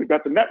 We've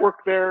got the network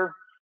there.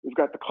 We've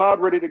got the cloud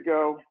ready to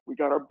go. We've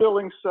got our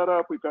billing set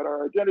up. We've got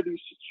our identity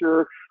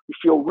secure. We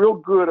feel real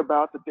good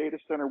about the data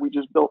center we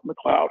just built in the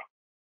cloud.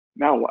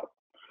 Now what?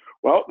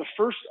 Well, the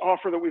first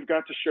offer that we've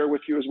got to share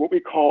with you is what we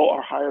call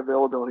our high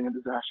availability and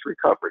disaster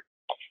recovery.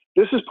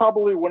 This is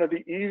probably one of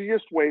the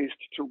easiest ways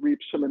to reap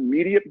some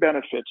immediate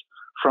benefits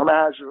from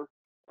Azure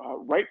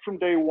right from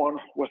day one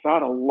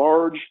without a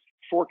large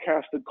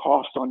forecasted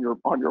cost on your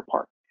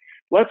part.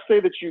 Let's say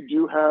that you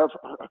do have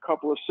a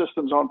couple of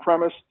systems on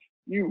premise.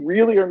 You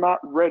really are not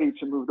ready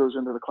to move those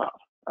into the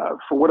cloud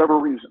for whatever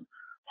reason.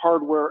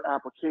 Hardware,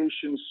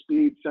 application,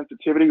 speed,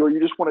 sensitivity, or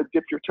you just want to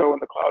dip your toe in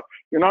the cloud.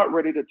 You're not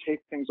ready to take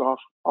things off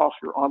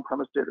your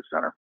on-premise data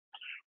center.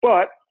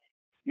 But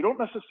you don't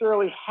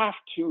necessarily have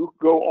to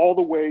go all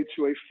the way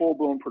to a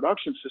full-blown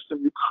production system.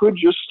 You could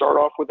just start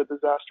off with a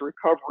disaster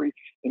recovery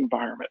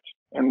environment.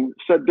 And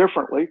said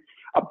differently,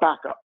 a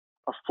backup,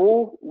 a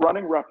full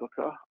running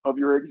replica of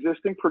your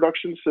existing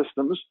production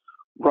systems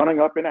running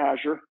up in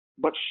Azure,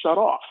 but shut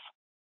off,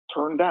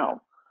 turned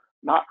down,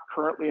 not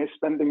currently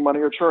spending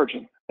money or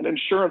charging. An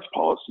insurance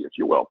policy, if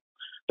you will.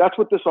 That's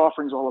what this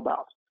offering is all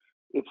about.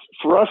 It's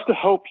for us to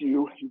help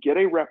you get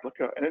a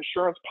replica, an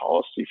insurance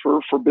policy for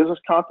business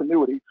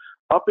continuity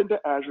up into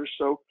Azure.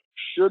 So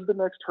should the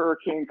next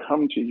hurricane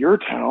come to your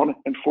town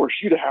and force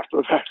you to have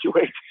to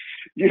evacuate,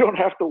 you don't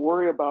have to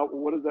worry about,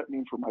 well, what does that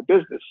mean for my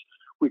business?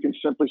 We can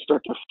simply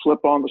start to flip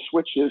on the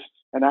switches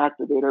and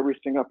activate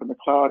everything up in the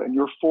cloud, and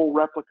your full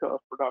replica of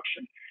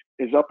production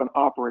is up and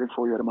operating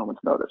for you at a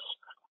moment's notice.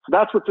 So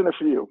that's what's in it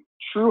for you.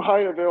 True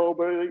high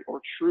availability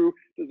or true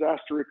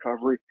disaster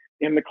recovery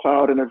in the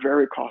cloud in a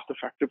very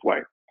cost-effective way.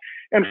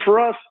 And for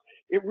us,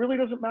 it really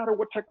doesn't matter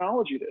what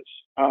technology it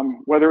is,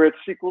 whether it's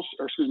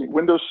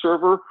Windows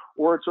Server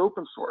or it's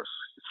open source.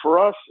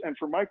 For us and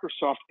for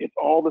Microsoft, it's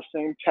all the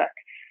same tech.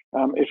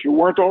 If you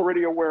weren't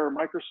already aware,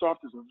 Microsoft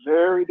is a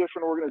very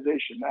different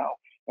organization now,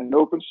 and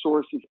open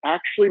source is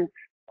actually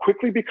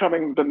quickly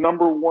becoming the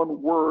 #1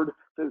 word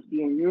that is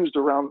being used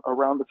around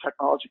the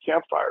technology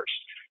campfires.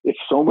 It's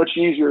so much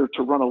easier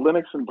to run a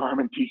Linux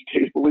environment these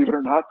days, believe it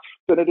or not,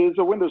 than it is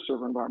a Windows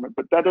Server environment,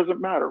 but that doesn't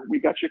matter. We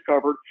got you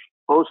covered.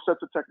 Both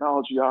sets of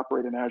technology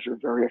operate in Azure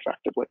very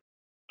effectively.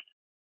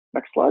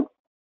 Next slide.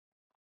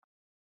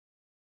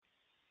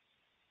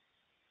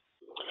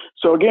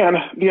 So again,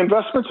 the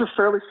investments are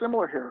fairly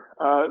similar here.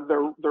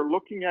 They're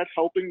looking at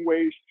helping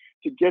ways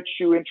to get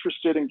you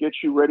interested and get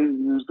you ready to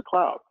use the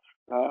cloud.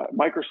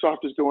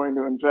 Microsoft is going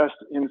to invest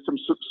in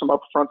some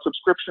upfront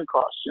subscription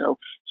costs,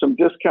 some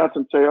discounts,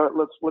 and say,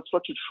 let's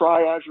let you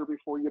try Azure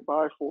before you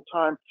buy full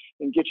time,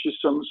 and get you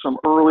some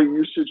early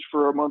usage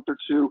for a month or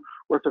two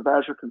worth of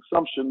Azure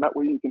consumption. That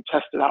way you can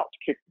test it out,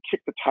 kick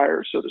the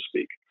tires, so to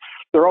speak.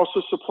 They're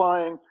also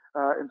supplying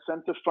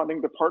incentive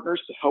funding to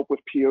partners to help with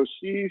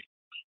POCs.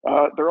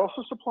 They're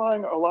also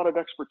supplying a lot of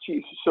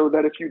expertise, so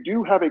that if you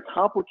do have a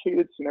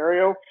complicated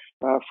scenario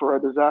for a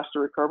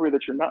disaster recovery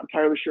that you're not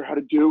entirely sure how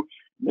to do,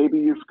 maybe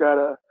you've got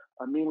a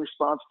mean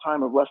response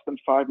time of less than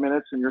 5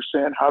 minutes and you're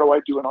saying, how do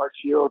I do an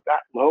RTO that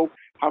low?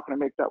 How can I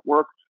make that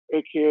work?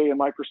 AKA and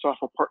Microsoft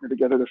will partner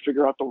together to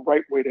figure out the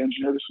right way to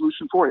engineer the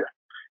solution for you.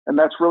 And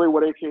that's really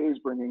what AKA is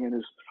bringing in,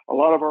 is a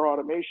lot of our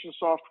automation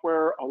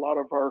software, a lot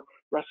of our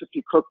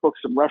recipe cookbooks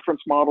and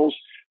reference models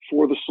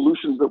for the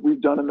solutions that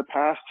we've done in the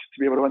past to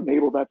be able to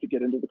enable that to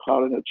get into the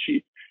cloud in a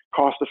cheap,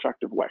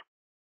 cost-effective way.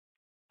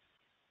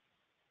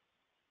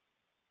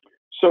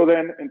 So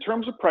then in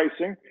terms of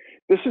pricing,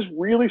 this is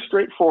really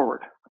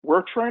straightforward.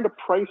 We're trying to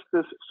price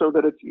this so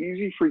that it's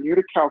easy for you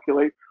to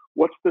calculate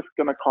what's this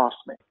going to cost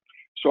me.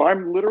 So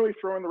I'm literally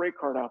throwing the rate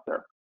card out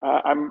there.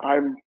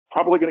 I'm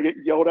probably going to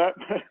get yelled at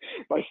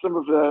by some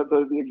of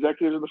the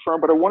executives of the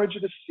firm, but I wanted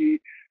you to see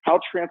how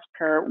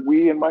transparent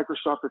we and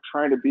Microsoft are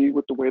trying to be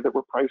with the way that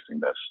we're pricing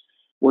this.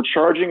 We're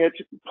charging it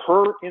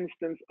per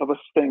instance of a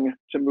thing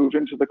to move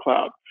into the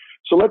cloud.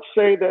 So let's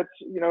say that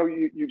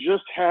you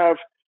just have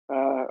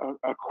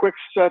a quick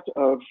set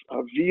of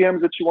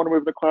VMs that you want to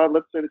move to the cloud.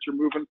 Let's say that you're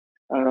moving,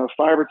 I don't know,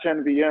 5 or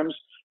 10 VMs.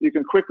 You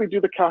can quickly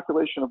do the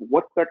calculation of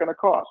what's that going to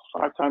cost.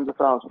 5 times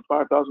 1,000,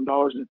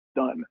 $5,000, and it's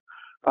done.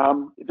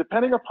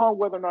 Depending upon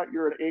whether or not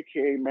you're an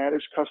AKA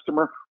managed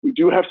customer, we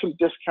do have some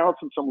discounts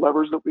and some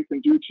levers that we can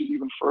do to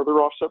even further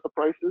offset the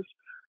prices.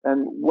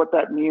 And what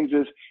that means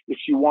is if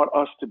you want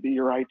us to be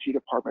your IT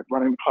department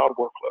running cloud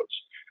workloads.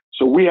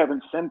 So we have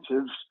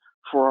incentives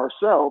for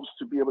ourselves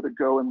to be able to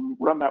go and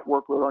run that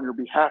workload on your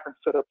behalf and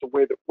set up the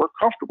way that we're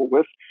comfortable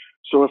with.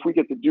 So if we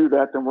get to do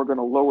that, then we're going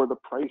to lower the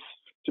price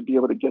to be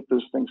able to get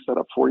those things set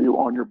up for you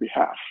on your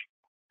behalf.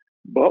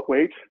 But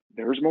wait,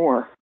 there's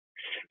more.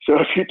 So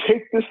if you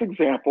take this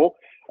example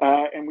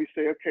and we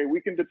say, okay, we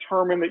can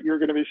determine that you're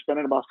going to be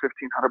spending about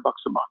 $1,500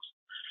 a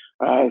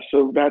month.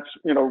 So that's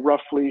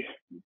roughly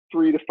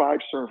 3 to 5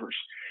 servers.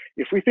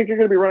 If we think you're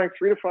going to be running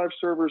 3 to 5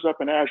 servers up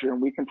in Azure,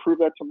 and we can prove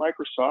that to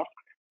Microsoft,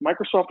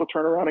 Microsoft will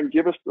turn around and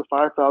give us the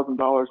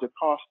 $5,000 it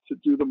costs to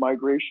do the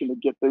migration to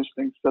get those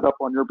things set up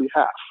on your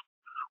behalf.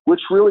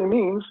 Which really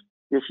means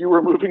if you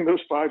were moving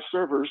those 5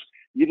 servers,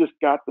 you just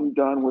got them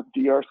done with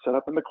DR set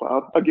up in the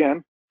cloud,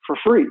 again, for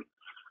free.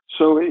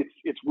 So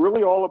it's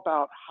really all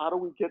about how do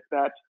we get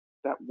that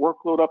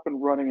workload up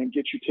and running and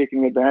get you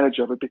taking advantage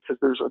of it, because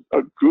there's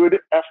a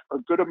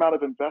good amount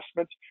of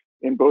investment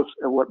in both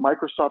what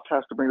Microsoft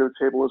has to bring to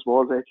the table as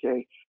well as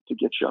AKA to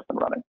get you up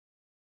and running.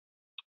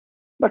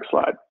 Next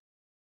slide.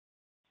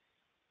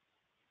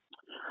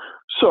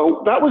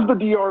 So that was the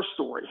DR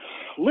story.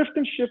 Lift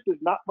and shift is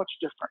not much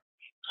different.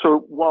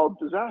 So while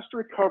disaster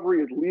recovery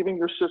is leaving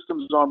your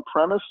systems on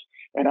premise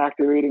and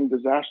activating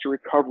disaster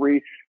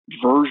recovery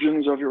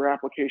versions of your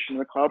application in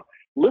the cloud,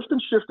 lift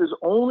and shift is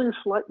only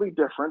slightly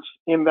different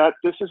in that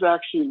this is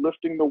actually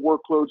lifting the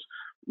workloads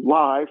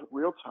live,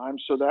 real time,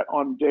 so that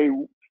on day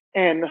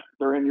N,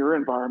 they're in your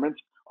environment.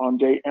 On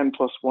day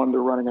N+1,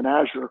 they're running in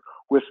Azure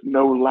with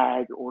no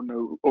lag or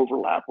no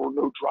overlap or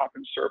no drop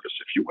in service,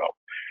 if you will.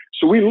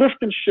 So we lift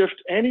and shift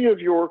any of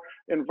your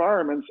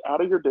environments out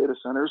of your data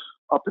centers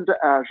up into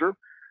Azure,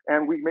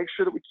 and we make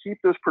sure that we keep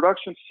those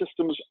production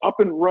systems up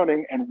and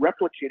running and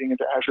replicating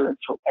into Azure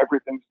until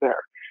everything's there.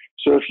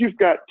 So if you've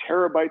got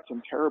terabytes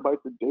and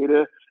terabytes of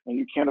data and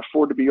you can't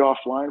afford to be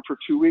offline for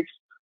 2 weeks,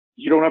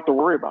 you don't have to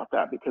worry about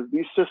that, because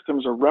these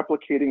systems are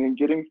replicating and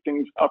getting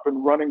things up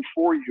and running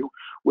for you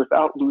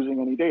without losing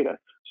any data.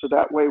 So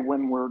that way,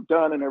 when we're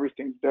done and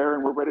everything's there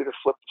and we're ready to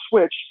flip the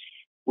switch,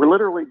 we're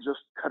literally just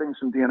cutting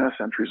some DNS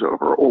entries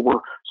over, or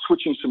we're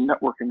switching some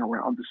networking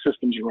around. The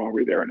systems are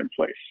already there and in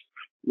place.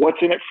 What's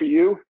in it for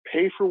you?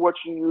 Pay for what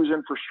you use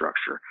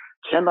infrastructure.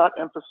 Cannot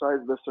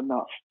emphasize this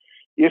enough.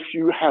 If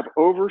you have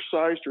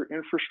oversized your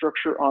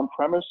infrastructure on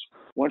premise,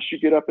 once you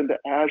get up into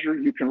Azure,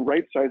 you can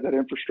right size that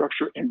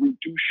infrastructure and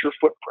reduce your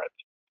footprint.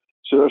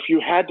 So if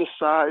you had to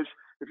size,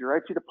 if your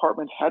IT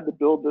department had to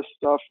build this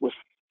stuff with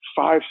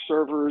 5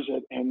 servers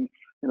and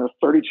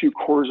 32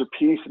 cores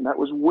apiece, and that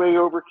was way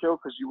overkill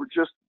because you were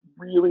just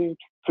really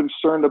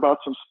concerned about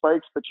some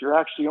spikes, but you're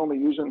actually only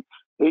using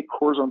 8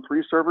 cores on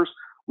 3 servers.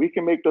 We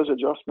can make those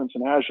adjustments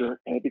in Azure,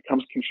 and it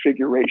becomes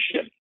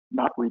configuration,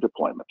 not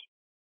redeployment.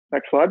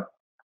 Next slide.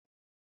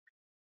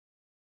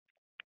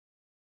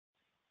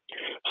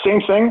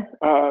 Same thing.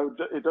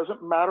 It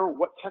doesn't matter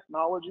what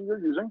technology you're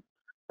using,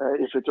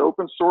 if it's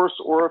open source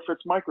or if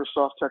it's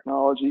Microsoft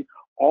technology,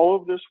 all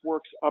of this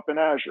works up in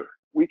Azure.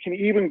 We can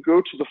even go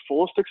to the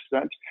fullest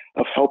extent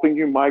of helping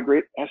you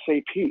migrate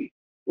SAP.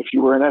 If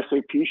you were an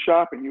SAP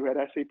shop and you had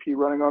SAP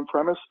running on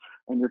premise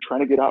and you're trying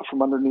to get out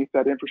from underneath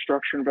that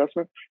infrastructure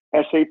investment,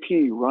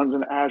 SAP runs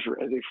in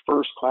Azure as a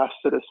first-class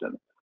citizen.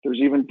 There's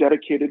even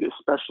dedicated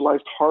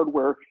specialized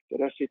hardware that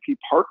SAP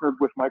partnered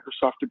with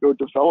Microsoft to go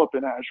develop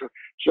in Azure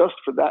just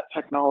for that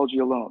technology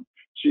alone.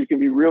 So you can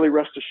be really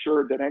rest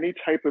assured that any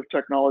type of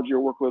technology or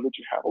workload that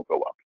you have will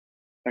go up.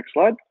 Next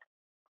slide.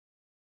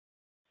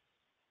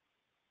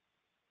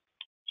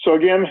 So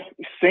again,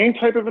 same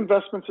type of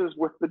investments as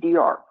with the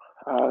DR.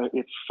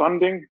 It's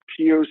funding,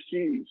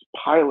 POCs,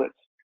 pilots,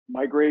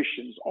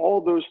 migrations. All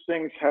of those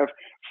things have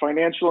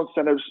financial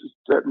incentives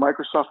that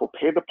Microsoft will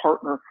pay the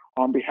partner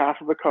on behalf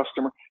of the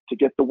customer to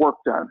get the work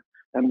done.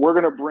 And we're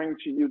going to bring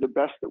to you the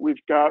best that we've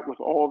got with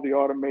all of the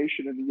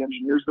automation and the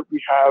engineers that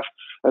we have,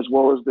 as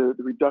well as the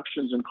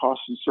reductions in cost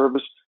and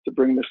service to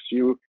bring this to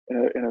you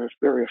in a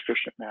very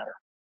efficient manner.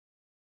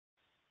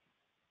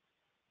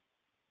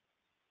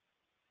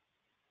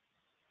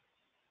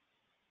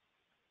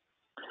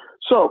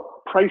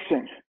 So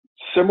pricing,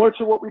 similar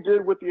to what we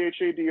did with the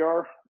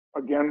HADR,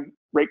 again,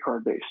 rate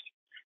card based.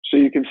 So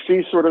you can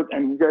see sort of,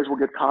 and you guys will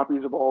get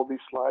copies of all of these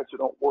slides, so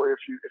don't worry if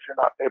you're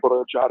not able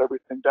to jot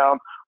everything down.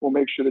 We'll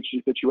make sure that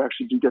you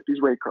actually do get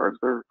these rate cards.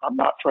 I'm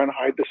not trying to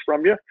hide this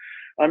from you.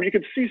 You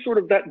can see sort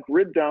of that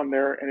grid down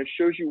there, and it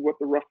shows you what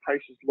the rough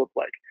prices look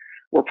like.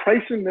 We're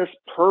pricing this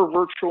per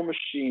virtual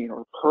machine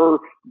or per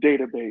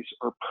database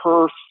or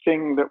per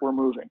thing that we're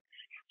moving.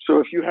 So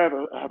if you have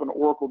an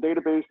Oracle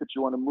database that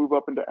you want to move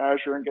up into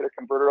Azure and get it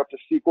converted up to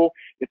SQL,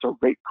 it's a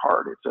rate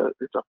card.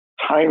 It's a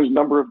times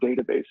number of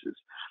databases.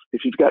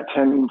 If you've got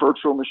 10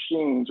 virtual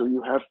machines or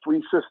you have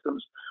 3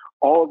 systems,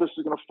 all of this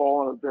is going to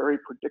fall on a very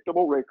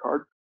predictable rate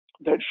card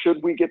that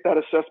should we get that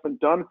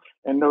assessment done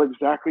and know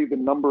exactly the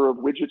number of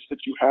widgets that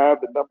you have,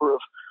 the number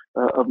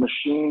of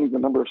machines, the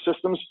number of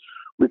systems,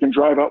 we can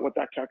drive out what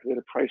that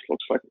calculated price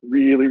looks like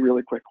really,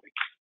 really quickly.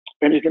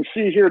 And you can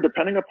see here,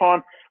 depending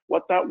upon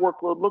what that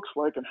workload looks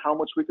like and how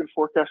much we can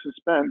forecast and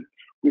spend,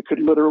 we could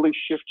literally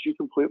shift you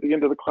completely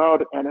into the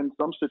cloud, and in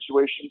some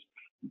situations,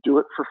 do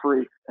it for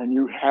free. And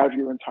you have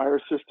your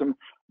entire system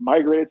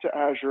migrated to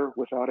Azure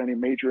without any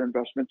major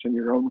investments in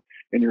your own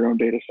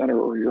data center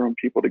or your own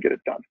people to get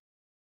it done.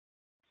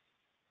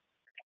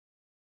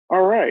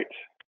 All right,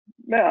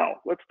 now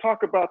let's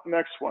talk about the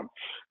next one.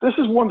 This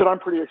is one that I'm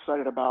pretty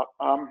excited about.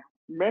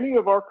 Many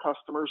of our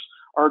customers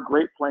are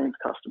Great Plains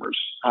customers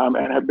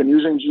and have been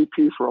using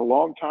GP for a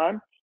long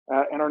time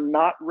and are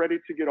not ready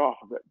to get off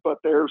of it, but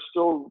they're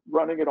still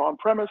running it on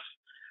premise.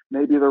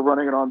 Maybe they're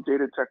running it on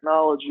dated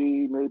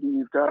technology. Maybe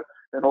you've got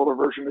an older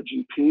version of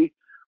GP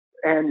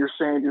and you're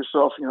saying to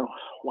yourself,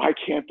 why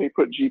can't they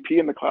put GP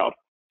in the cloud?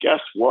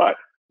 Guess what?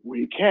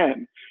 We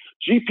can.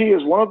 GP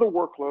is one of the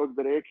workloads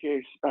that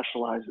AKA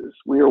specializes.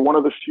 We are one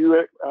of the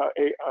few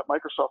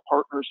Microsoft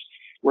partners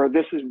where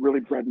this is really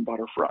bread and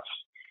butter for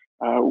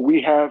us.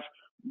 We have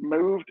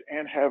moved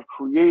and have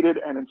created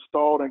and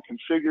installed and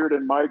configured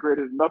and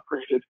migrated and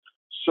upgraded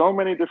so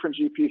many different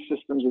GP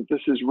systems that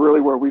this is really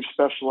where we've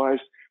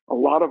specialized a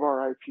lot of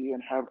our IP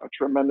and have a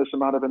tremendous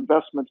amount of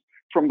investment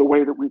from the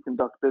way that we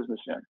conduct business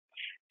in.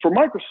 For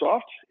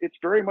Microsoft, it's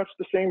very much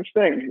the same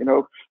thing.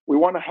 We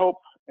want to help,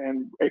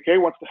 and AKA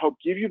wants to help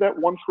give you that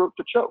one throat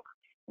to choke.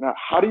 Now,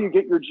 how do you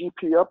get your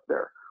GP up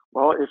there?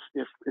 Well,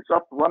 if it's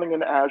up running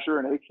in Azure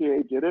and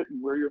AKA did it,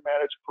 and we're your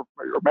managed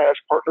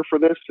partner for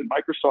this, and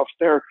Microsoft's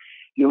there,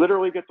 you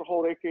literally get to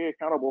hold AKA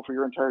accountable for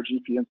your entire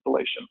GP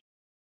installation.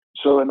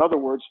 So in other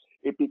words,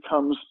 it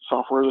becomes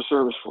software as a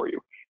service for you.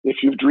 If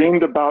you've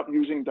dreamed about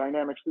using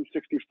Dynamics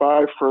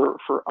 365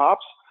 for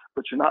ops,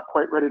 but you're not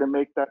quite ready to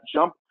make that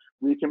jump,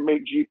 we can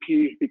make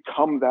GP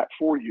become that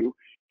for you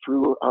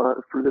through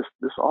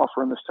this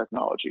offer and this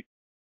technology.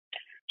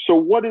 So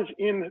what is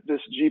in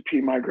this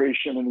GP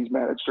migration and these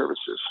managed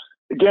services?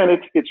 Again,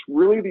 it's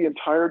really the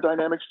entire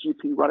Dynamics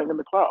GP running in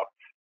the cloud.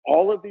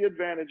 All of the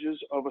advantages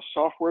of a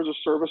software as a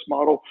service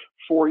model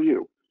for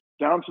you,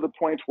 down to the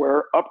point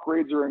where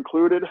upgrades are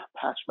included,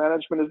 patch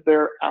management is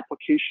there,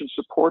 application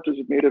support is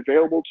made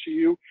available to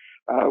you.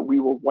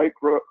 We will white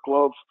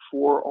glove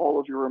for all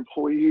of your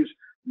employees,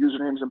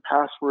 usernames and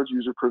passwords,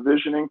 user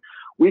provisioning.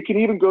 We can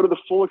even go to the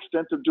full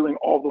extent of doing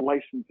all the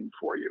licensing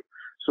for you.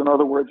 So in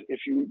other words, if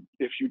you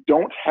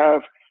don't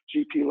have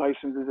GP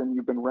licenses and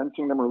you've been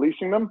renting them or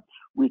leasing them,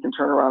 we can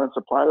turn around and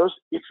supply those.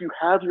 If you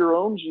have your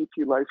own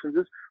GP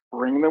licenses,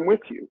 bring them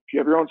with you. If you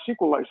have your own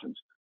SQL license,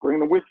 bring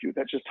them with you.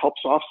 That just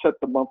helps offset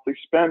the monthly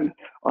spend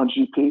on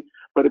GP,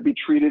 but it'd be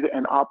treated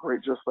and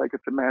operate just like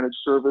it's a managed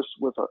service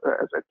with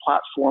as a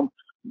platform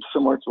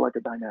similar to like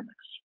a Dynamics.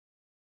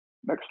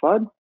 Next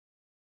slide.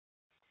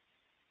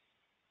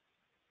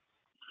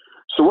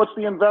 So what's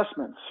the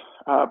investments?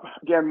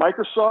 Again,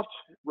 Microsoft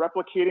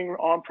replicating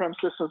on-prem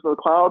systems to the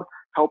cloud,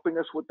 helping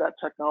us with that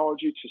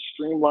technology to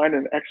streamline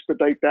and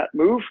expedite that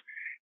move,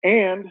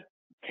 and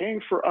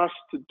paying for us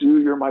to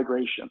do your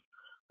migration.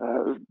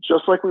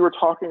 Just like we were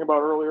talking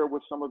about earlier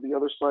with some of the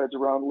other slides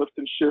around lift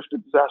and shift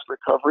and disaster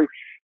recovery,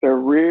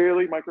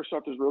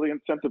 Microsoft is really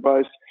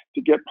incentivized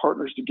to get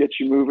partners to get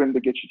you moving, to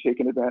get you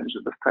taking advantage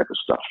of this type of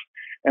stuff.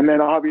 And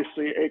then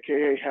obviously,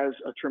 AKA has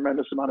a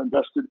tremendous amount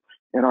invested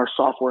in our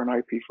software and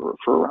IP for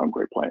around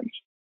Great Plains.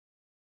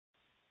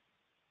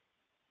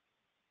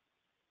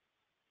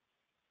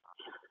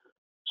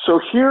 So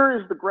here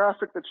is the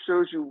graphic that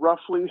shows you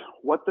roughly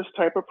what this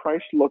type of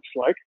price looks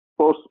like,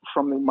 both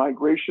from the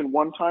migration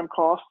one-time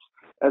costs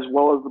as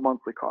well as the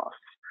monthly costs.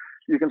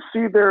 You can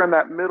see there in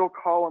that middle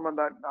column on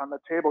the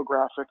table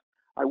graphic,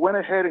 I went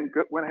ahead and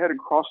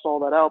crossed all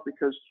that out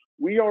because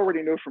we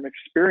already know from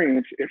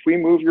experience, if we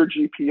move your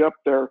GP up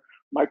there,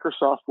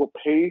 Microsoft will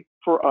pay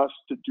for us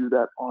to do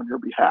that on your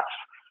behalf.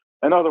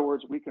 In other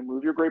words, we can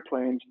move your Great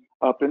Plains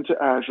up into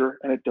Azure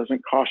and it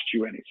doesn't cost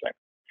you anything.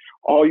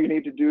 All you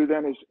need to do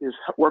then is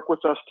work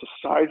with us to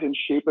size and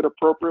shape it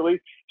appropriately,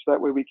 so that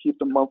way we keep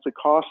the monthly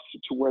costs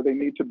to where they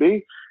need to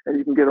be, and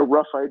you can get a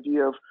rough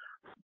idea of,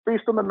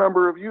 based on the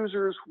number of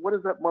users, what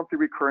does that monthly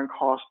recurring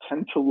cost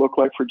tend to look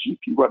like for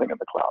GP running in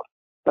the cloud?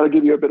 That'll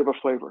give you a bit of a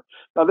flavor.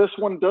 Now this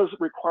one does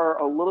require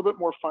a little bit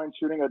more fine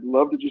tuning. I'd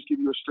love to just give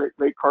you a straight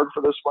rate card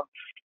for this one,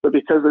 but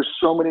because there's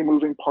so many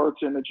moving parts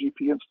in the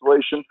GP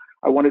installation,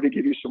 I wanted to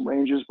give you some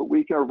ranges, but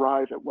we can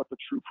arrive at what the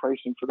true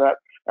pricing for that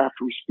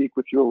after we speak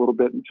with you a little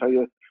bit and tell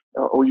you,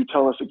 or you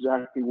tell us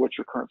exactly what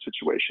your current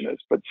situation is.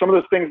 But some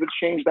of the things that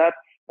change that,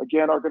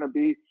 again, are going to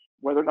be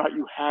whether or not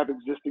you have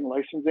existing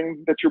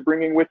licensing that you're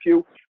bringing with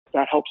you.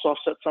 That helps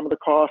offset some of the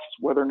costs,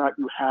 whether or not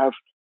you have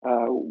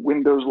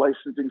Windows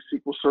licensing,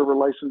 SQL Server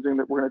licensing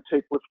that we're going to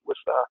take with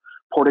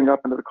porting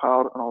up into the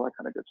cloud and all that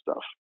kind of good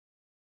stuff.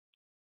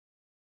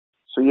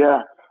 So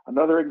yeah,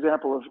 another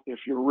example of if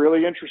you're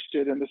really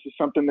interested and this is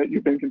something that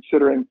you've been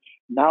considering,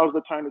 now's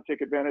the time to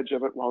take advantage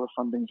of it while the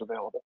funding's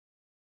available.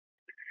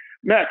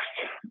 Next,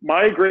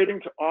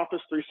 migrating to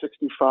Office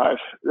 365.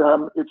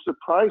 It's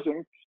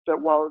surprising that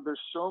while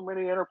there's so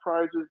many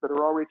enterprises that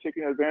are already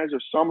taking advantage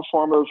of some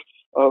form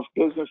of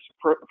business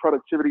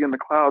productivity in the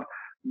cloud,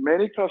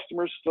 many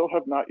customers still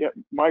have not yet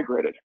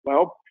migrated.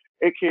 Well,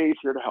 AKA is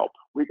here to help.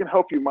 We can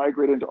help you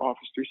migrate into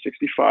Office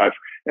 365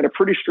 in a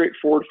pretty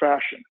straightforward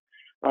fashion.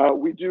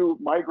 We do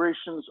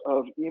migrations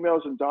of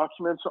emails and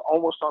documents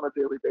almost on a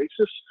daily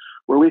basis,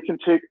 where we can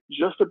take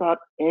just about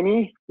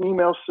any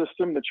email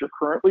system that you're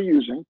currently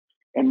using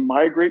and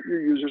migrate your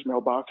user's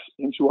mailbox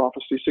into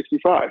Office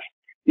 365,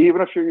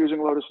 even if you're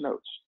using Lotus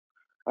Notes.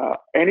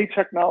 Any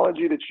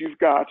technology that you've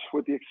got,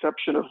 with the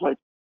exception of like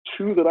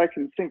 2 that I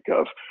can think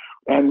of,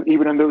 and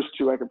even in those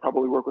 2, I could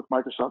probably work with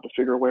Microsoft to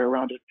figure a way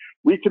around it.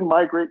 We can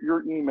migrate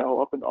your email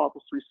up into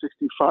Office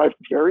 365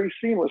 very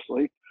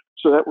seamlessly,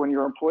 so that when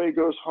your employee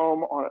goes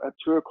home at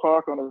 2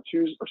 o'clock on a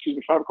Tuesday, or excuse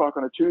me, 5 o'clock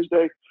on a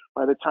Tuesday,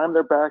 by the time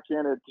they're back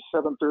in at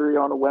 7:30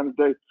 on a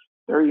Wednesday,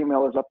 their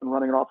email is up and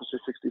running in Office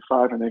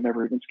 365 and they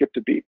never even skipped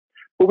a beat.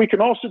 But we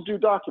can also do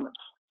documents.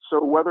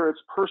 So whether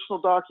it's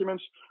personal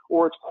documents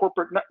or it's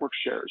corporate network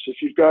shares, if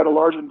you've got a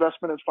large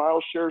investment in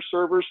file share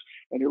servers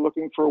and you're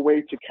looking for a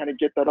way to kind of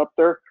get that up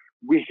there,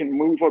 we can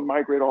move and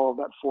migrate all of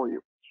that for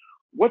you.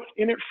 What's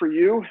in it for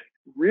you?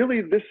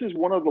 Really, this is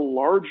one of the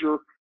larger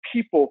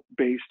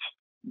people-based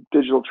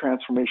digital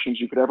transformations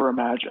you could ever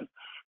imagine.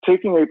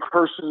 Taking a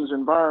person's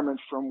environment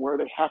from where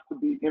they have to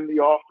be in the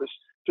office,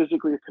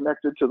 physically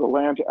connected to the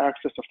LAN to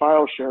access a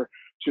file share,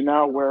 to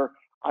now where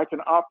I can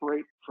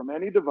operate from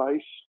any device,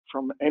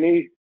 from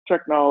any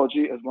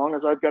technology, as long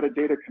as I've got a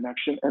data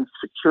connection, and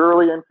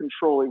securely and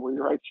controlling, where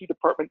your IT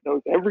department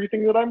knows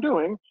everything that I'm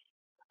doing,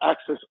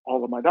 access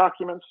all of my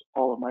documents,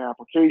 all of my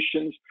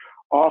applications,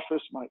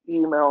 Office, my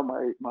email,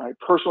 my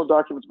personal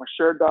documents, my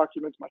shared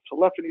documents, my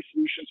telephony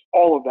solutions,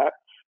 all of that.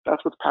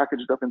 That's what's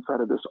packaged up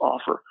inside of this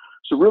offer.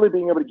 So really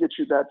being able to get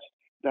you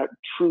that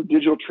true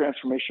digital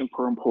transformation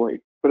per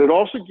employee. But it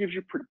also gives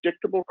you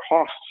predictable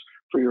costs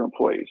for your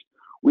employees.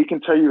 We can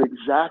tell you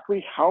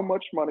exactly how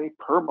much money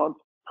per month,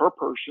 per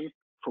person,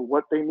 for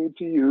what they need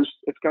to use,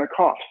 it's going to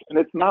cost. And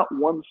it's not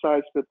one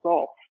size fits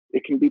all.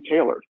 It can be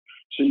tailored.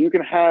 So you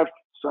can have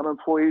some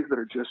employees that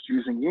are just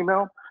using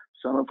email,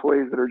 some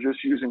employees that are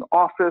just using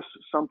Office,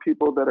 some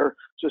people that are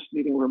just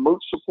needing remote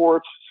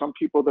support, some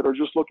people that are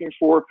just looking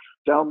for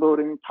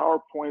downloading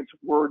PowerPoint,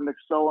 Word, and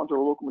Excel onto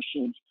their local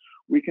machines.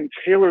 We can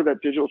tailor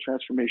that digital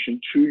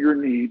transformation to your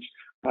needs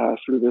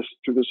through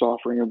this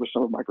offering and with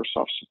some of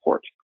Microsoft's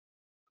support.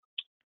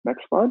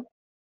 Next slide.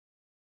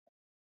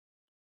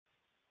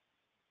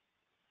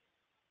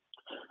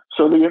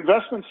 So the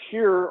investments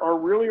here are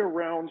really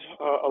around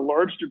a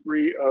large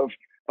degree of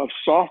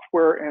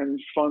software and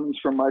funds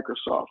from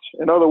Microsoft.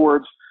 In other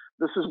words,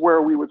 this is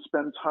where we would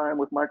spend time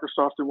with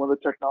Microsoft in one of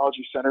the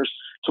technology centers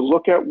to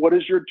look at what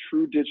is your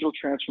true digital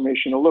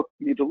transformation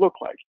need to look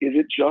like. Is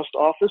it just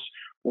Office,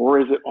 or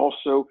is it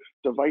also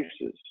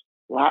devices,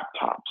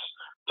 laptops,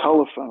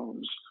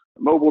 telephones,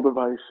 mobile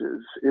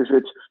devices? Is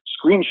it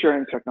screen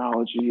sharing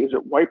technology? Is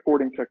it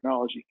whiteboarding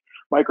technology?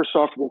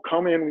 Microsoft will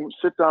come in,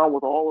 sit down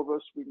with all of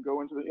us. We can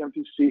go into the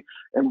MTC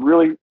and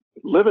really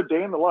live a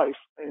day in the life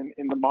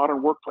in the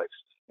modern workplace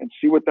and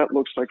see what that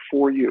looks like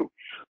for you.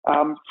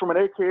 From an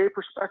AKA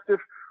perspective,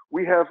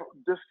 we have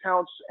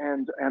discounts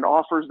and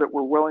offers that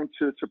we're willing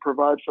to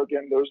provide for,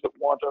 again, those that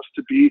want us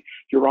to be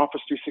your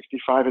Office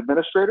 365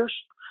 administrators.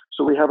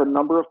 So we have a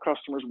number of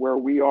customers where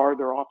we are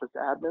their Office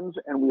admins,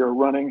 and we are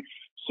running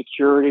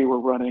security, we're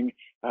running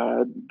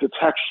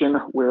detection,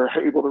 we're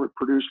able to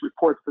produce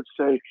reports that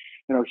say,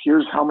 you know,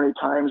 here's how many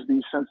times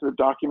these sensitive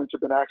documents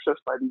have been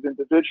accessed by these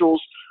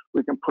individuals.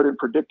 We can put in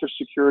predictive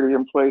security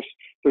in place.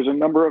 There's a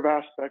number of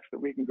aspects that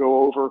we can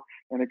go over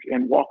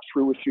and walk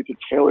through with you to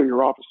tailor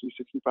your Office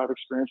 365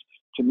 experience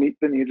to meet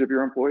the needs of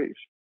your employees.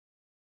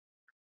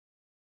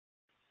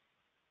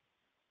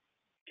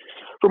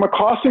 From a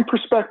costing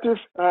perspective,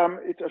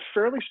 it's a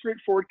fairly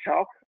straightforward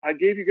calc. I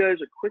gave you guys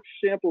a quick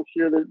sample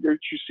here that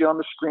you see on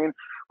the screen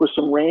with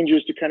some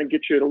ranges to kind of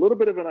get you a little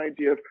bit of an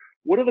idea of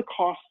what do the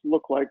costs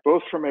look like,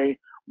 both from a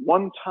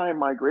one-time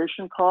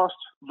migration cost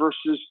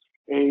versus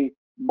a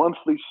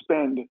monthly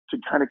spend to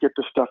kind of get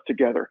the stuff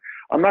together.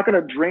 I'm not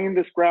going to drain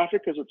this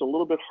graphic because it's a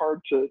little bit hard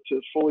to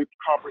fully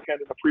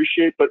comprehend and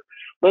appreciate, but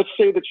let's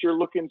say that you're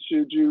looking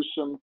to do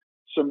some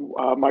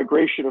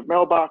migration of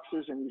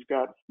mailboxes, and you've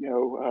got, you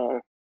know,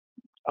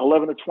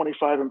 11 to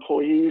 25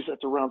 employees.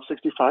 That's around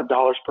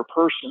 $65 per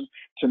person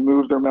to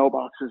move their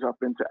mailboxes up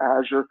into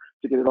Azure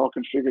to get it all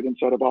configured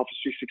inside of Office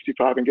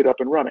 365 and get up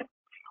and running.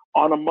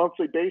 On a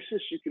monthly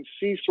basis, you can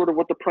see sort of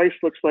what the price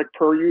looks like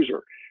per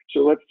user.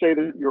 So let's say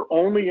that you're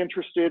only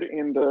interested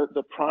in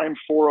the Prime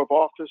 4 of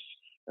Office,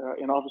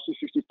 in Office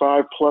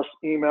 365 plus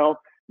email.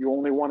 You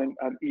only want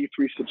an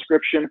E3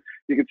 subscription.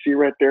 You can see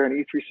right there an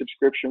E3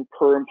 subscription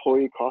per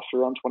employee costs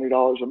around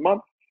 $20 a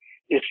month.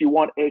 If you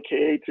want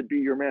AKA to be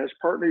your managed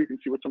partner, you can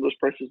see what some of those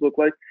prices look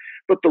like.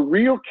 But the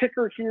real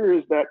kicker here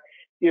is that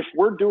if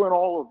we're doing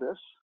all of this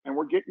and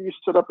we're getting you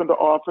set up into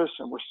Office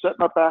and we're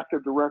setting up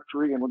Active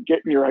Directory and we're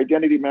getting your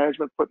identity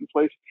management put in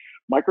place,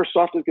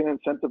 Microsoft is going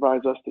to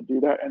incentivize us to do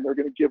that, and they're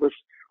going to give us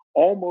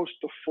almost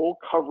the full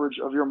coverage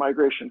of your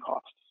migration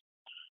costs.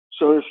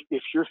 So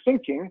if you're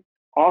thinking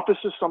Office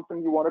is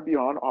something you want to be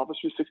on, Office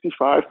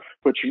 365,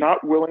 but you're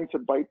not willing to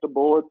bite the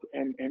bullet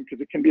and because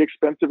it can be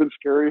expensive and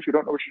scary if you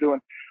don't know what you're doing,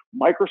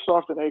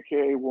 Microsoft and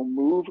AKA will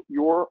move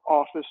your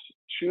Office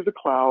to the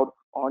cloud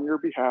on your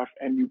behalf,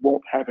 and you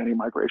won't have any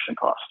migration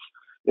costs.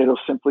 It'll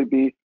simply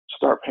be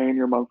start paying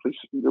your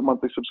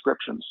monthly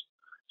subscriptions.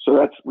 So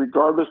that's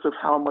regardless of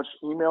how much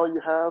email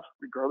you have,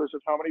 regardless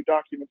of how many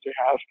documents you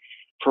have.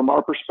 From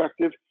our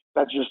perspective,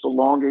 that just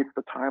elongates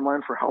the timeline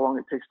for how long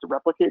it takes to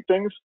replicate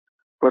things.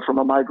 But from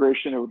a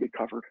migration, it would be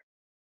covered.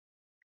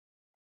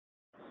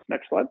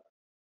 Next slide.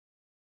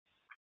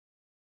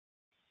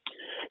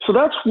 So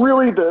that's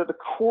really the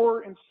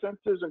core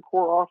incentives and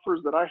core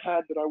offers that I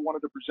had that I wanted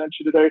to present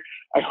you today.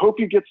 I hope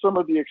you get some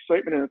of the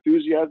excitement and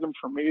enthusiasm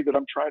from me that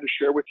I'm trying to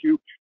share with you.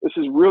 This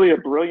is really a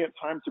brilliant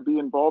time to be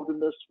involved in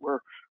this, where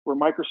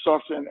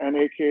Microsoft and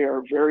AKA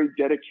are very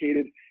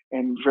dedicated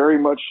and very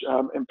much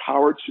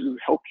empowered to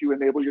help you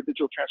enable your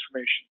digital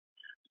transformation.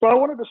 So I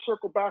wanted to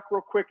circle back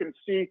real quick and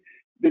see,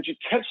 did you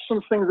catch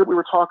some things that we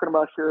were talking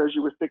about here as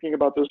you were thinking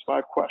about those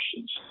 5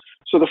 questions?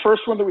 So the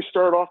first one that we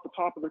started off the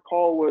top of the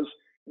call was,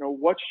 you know,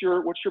 what's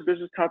your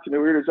business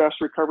continuity or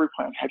disaster recovery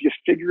plan? Have you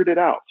figured it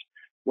out?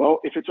 Well,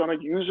 if it's on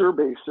a user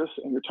basis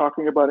and you're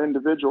talking about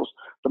individuals,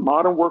 the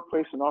modern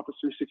workplace in Office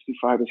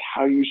 365 is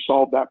how you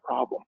solve that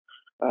problem.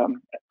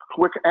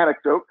 Quick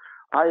anecdote,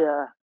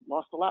 I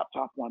lost a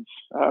laptop once,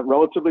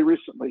 relatively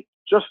recently.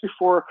 Just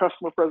before a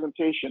customer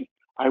presentation,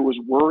 I was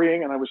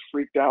worrying and I was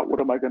freaked out.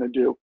 What am I going to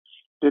do?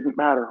 Didn't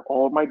matter.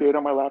 All of my data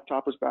on my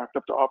laptop was backed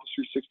up to Office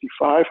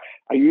 365.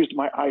 I used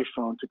my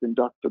iPhone to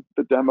conduct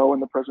the demo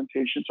and the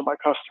presentation to my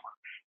customer.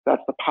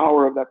 That's the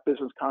power of that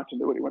business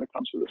continuity when it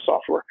comes to the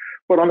software.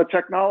 But on the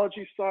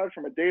technology side,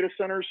 from a data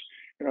centers,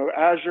 you know,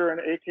 Azure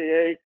and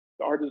AKA,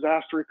 our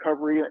disaster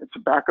recovery, to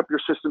back up your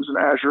systems in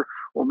Azure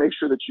will make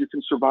sure that you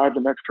can survive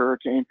the next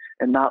hurricane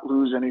and not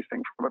lose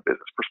anything from a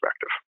business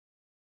perspective.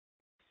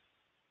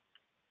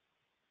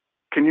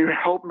 Can you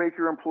help make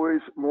your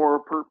employees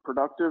more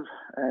productive?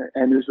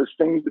 And is there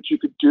things that you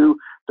could do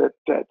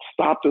that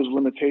stop those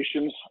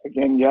limitations?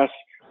 Again, yes,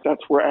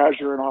 that's where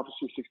Azure and Office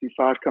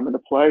 365 come into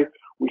play.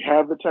 We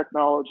have the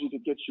technology to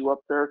get you up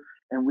there,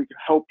 and we can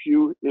help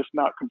you, if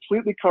not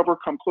completely cover,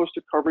 come close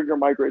to covering your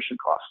migration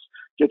costs.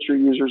 Get your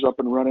users up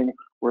and running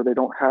where they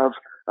don't have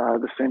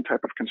the same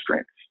type of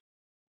constraints.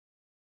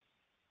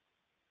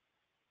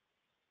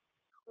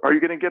 Are you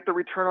going to get the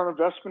return on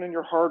investment in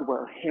your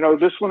hardware? You know,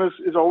 this one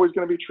is always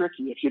going to be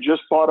tricky. If you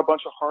just bought a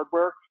bunch of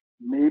hardware,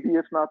 maybe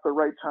it's not the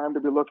right time to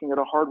be looking at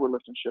a hardware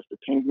lift and shift. It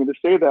pains me to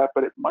say that,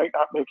 but it might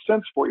not make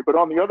sense for you. But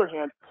on the other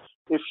hand,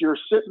 if you're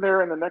sitting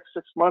there in the next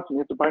 6 months and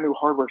you have to buy new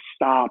hardware,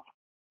 stop,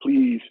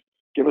 please.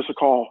 Give us a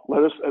call.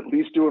 Let us at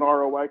least do an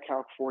ROI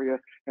calc for you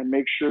and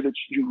make sure that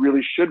you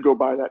really should go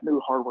buy that new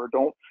hardware.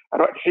 I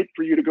don't hate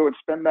for you to go and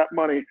spend that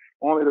money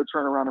only to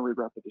turn around and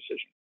regret the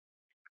decision.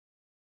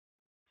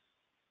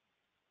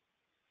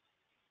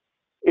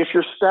 If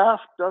your staff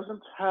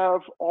doesn't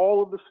have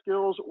all of the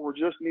skills or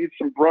just needs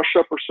some brush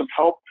up or some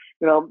help,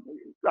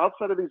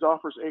 outside of these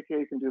offers,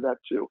 AKA can do that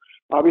too.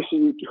 Obviously,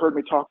 you heard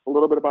me talk a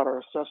little bit about our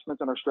assessment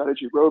and our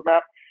strategy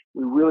roadmap.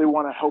 We really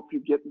want to help you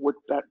get what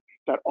that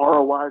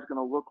ROI is going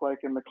to look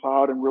like in the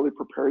cloud and really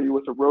prepare you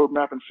with a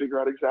roadmap and figure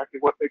out exactly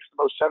what makes the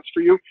most sense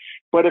for you.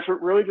 But if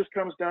it really just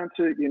comes down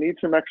to you need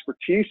some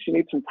expertise, you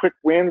need some quick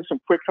wins,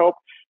 some quick help.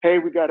 Hey,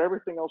 we got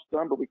everything else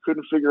done, but we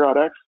couldn't figure out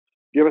X.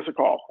 Give us a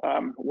call.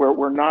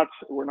 We're not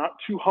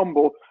too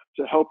humble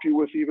to help you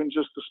with even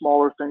just the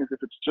smaller things.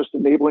 If it's just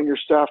enabling your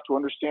staff to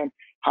understand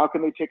how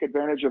can they take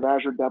advantage of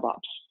Azure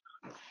DevOps,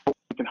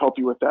 we can help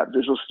you with that.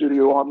 Visual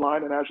Studio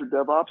Online and Azure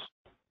DevOps,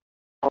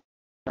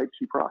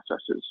 IT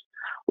processes.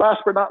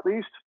 Last but not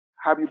least,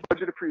 have you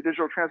budgeted for your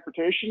digital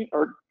transformation?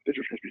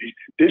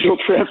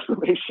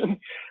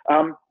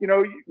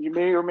 You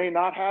may or may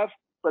not have,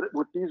 but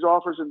with these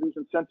offers and these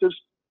incentives,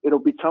 it'll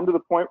become to the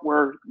point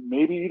where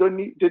maybe you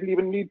didn't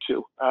even need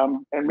to,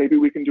 and maybe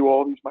we can do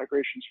all these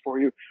migrations for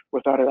you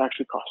without it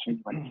actually costing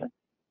you anything.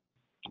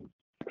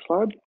 Next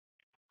slide.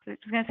 I was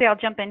going to say I'll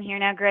jump in here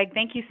now, Greg.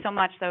 Thank you so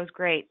much. That was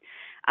great.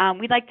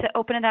 We'd like to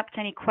open it up to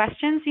any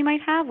questions you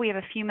might have. We have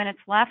a few minutes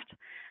left.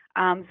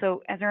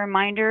 So as a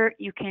reminder,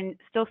 you can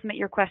still submit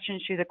your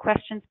questions through the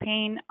questions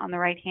pane on the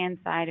right-hand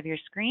side of your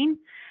screen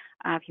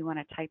if you want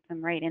to type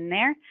them right in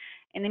there.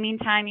 In the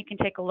meantime, you can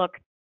take a look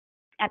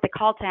at the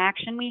call to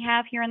action we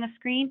have here on the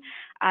screen.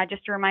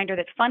 Just a reminder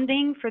that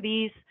funding for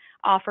these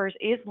offers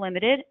is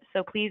limited,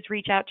 so please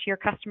reach out to your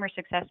customer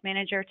success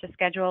manager to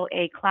schedule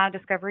a cloud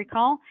discovery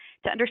call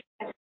to understand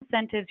what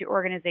incentives your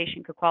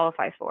organization could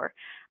qualify for.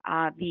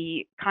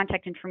 The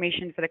contact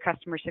information for the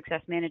customer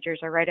success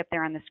managers are right up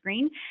there on the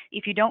screen.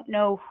 If you don't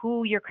know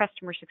who your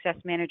customer success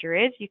manager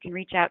is, you can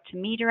reach out to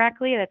me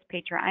directly. That's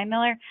Petra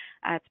Eimiller.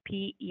 It's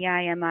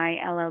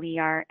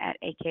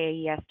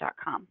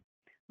PEIMILLER@akaes.com.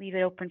 Leave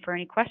it open for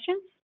any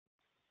questions.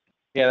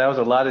 Yeah, that was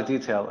a lot of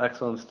detail.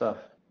 Excellent stuff.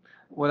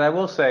 What I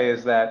will say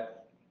is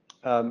that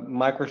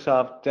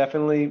Microsoft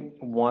definitely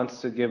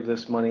wants to give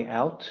this money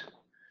out.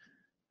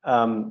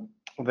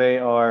 They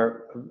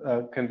are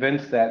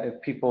convinced that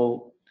if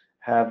people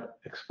have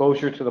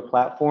exposure to the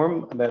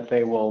platform, that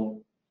they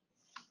will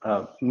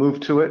move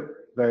to it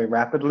very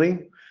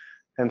rapidly.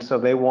 And so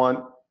they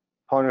want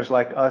partners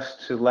like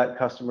us to let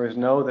customers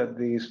know that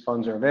these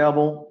funds are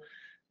available,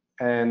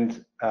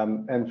 and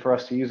for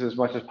us to use as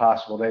much as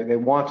possible. They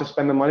want to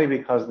spend the money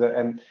because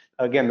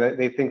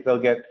they think they'll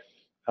get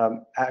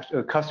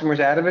customers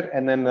out of it,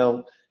 and then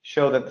they'll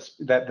show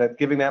that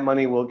giving that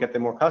money will get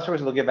them more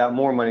customers, and they'll give out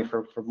more money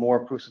for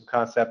more proofs of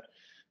concept.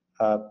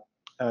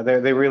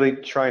 They're really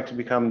trying to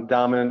become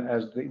dominant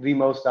as the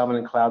most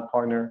dominant cloud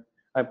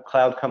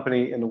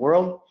company in the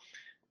world.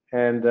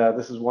 And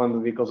this is one of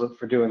the vehicles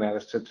for doing that,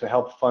 is to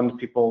help fund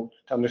people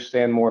to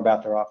understand more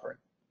about their offering.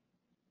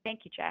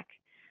 Thank you, Jack.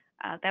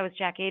 That was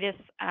Jack Adis,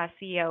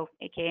 CEO,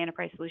 aka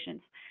Enterprise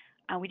Solutions.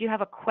 We do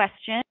have a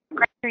question.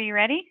 Greg, are you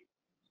ready?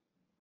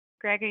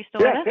 Greg, are you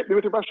still with us? Hit me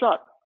with your best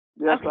shot.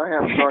 Yes, okay. I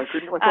am. Sorry,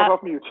 couldn't get myself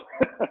off mute.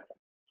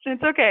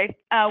 It's okay.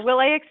 Will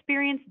I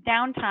experience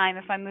downtime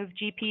if I move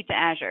GP to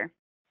Azure?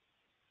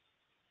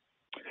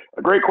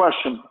 A great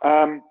question.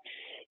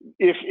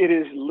 If it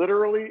is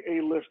literally a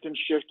lift and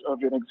shift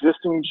of an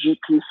existing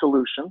GP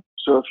solution,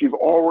 so if you've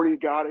already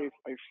got a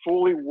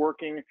fully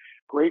working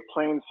Great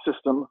Plains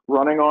system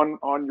running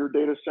on your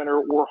data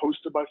center or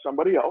hosted by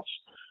somebody else,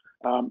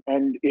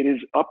 and it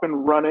is up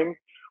and running,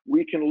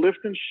 we can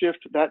lift and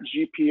shift that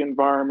GP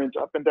environment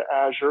up into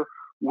Azure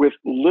with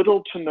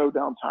little to no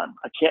downtime.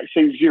 I can't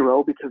say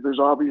zero because there's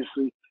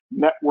obviously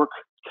network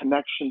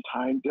connection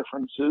time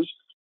differences,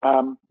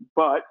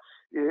 but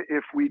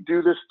if we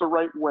do this the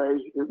right way,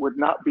 it would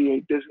not be a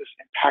business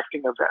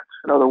impacting event.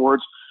 In other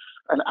words,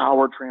 an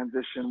hour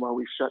transition while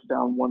we shut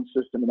down one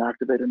system and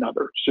activate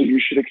another. So you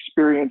should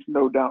experience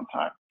no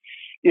downtime.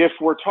 If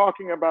we're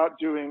talking about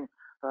doing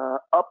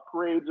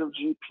upgrades of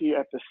GP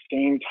at the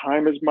same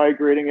time as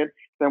migrating it,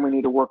 then we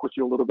need to work with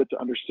you a little bit to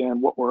understand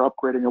what we're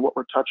upgrading and what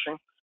we're touching.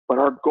 But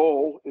our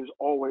goal is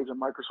always, and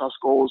Microsoft's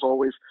goal is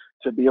always,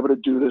 to be able to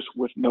do this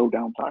with no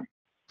downtime.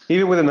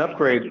 Even with an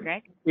upgrade,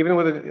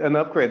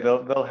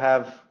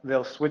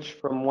 they'll switch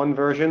from one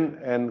version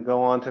and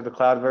go on to the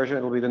cloud version.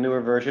 It'll be the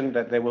newer version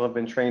that they will have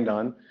been trained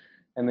on,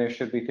 and there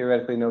should be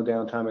theoretically no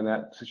downtime in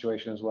that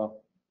situation as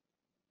well.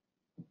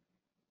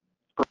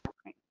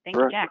 Thank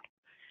you, Jack.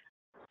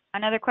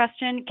 Another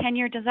question: can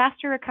your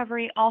disaster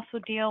recovery also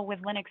deal with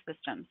Linux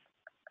systems?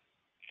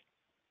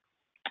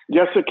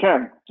 Yes, it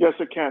can. Yes,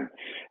 it can.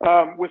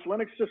 With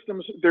Linux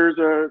systems,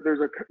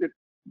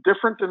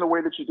 different in the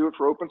way that you do it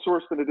for open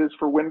source than it is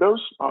for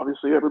Windows.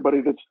 Obviously,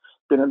 everybody that's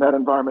been in that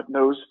environment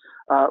knows.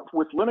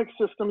 With Linux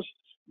systems,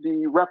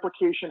 the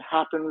replication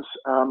happens,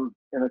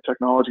 in a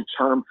technology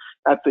term,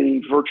 at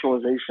the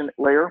virtualization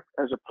layer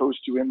as opposed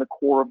to in the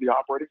core of the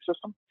operating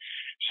system.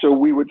 So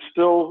we would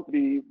still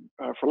be,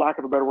 for lack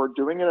of a better word,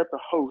 doing it at the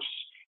host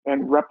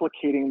and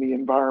replicating the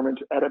environment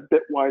at a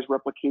bitwise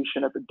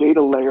replication at the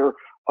data layer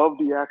of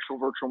the actual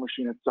virtual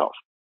machine itself.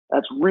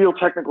 That's real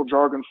technical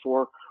jargon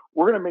for,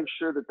 we're going to make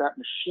sure that that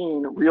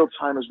machine real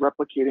time is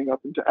replicating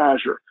up into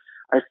Azure.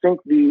 I think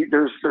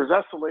there's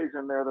SLAs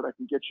in there that I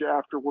can get you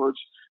afterwards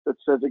that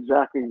says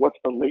exactly what's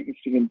the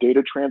latency and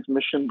data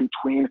transmission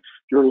between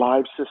your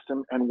live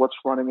system and what's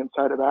running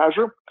inside of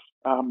Azure.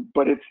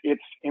 But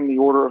it's in the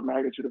order of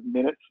magnitude of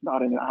minutes,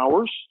 not in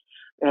hours.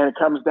 And it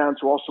comes down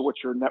to also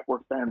what's your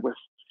network bandwidth.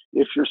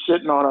 If you're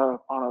sitting on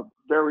a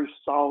very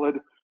solid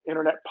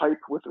internet pipe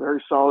with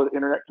very solid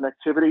internet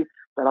connectivity,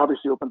 that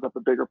obviously opens up a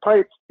bigger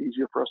pipe,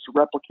 easier for us to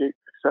replicate,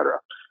 etc.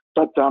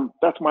 But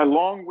that's my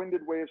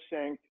long-winded way of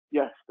saying,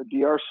 yes, the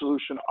DR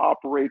solution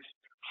operates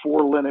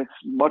for Linux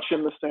much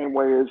in the same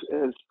way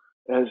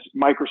as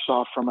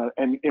Microsoft from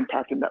an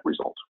impact and net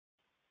result.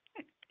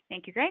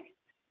 Thank you, Greg.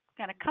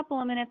 Got a couple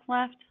of minutes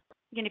left.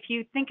 Again, if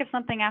you think of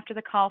something after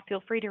the call,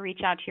 feel free to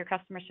reach out to your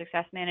customer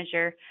success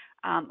manager.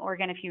 Or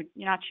again, if you're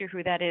not sure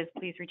who that is,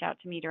 please reach out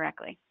to me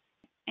directly.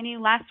 Any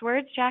last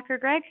words, Jack or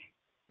Greg?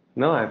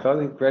 No, I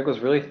thought Greg was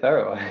really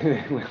thorough.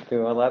 We went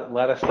through a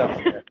lot of stuff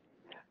there.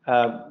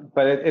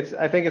 But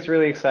I think it's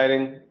really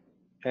exciting,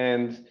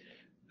 and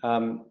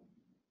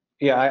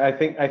yeah, I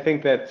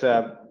think that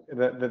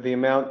the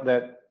amount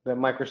that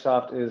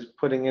Microsoft is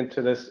putting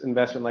into this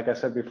investment, like I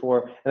said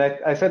before, and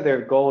I said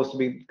their goal is to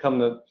become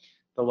the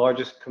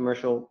largest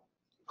commercial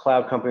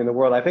cloud company in the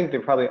world. I think they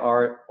probably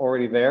are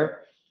already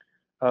there,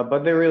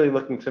 but they're really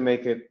looking to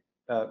make it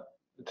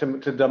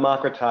to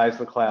democratize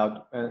the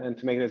cloud and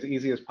to make it as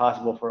easy as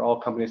possible for all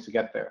companies to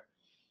get there.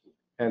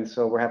 And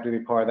so we're happy to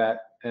be part of that.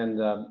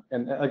 And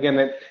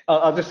again,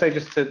 I'll just say,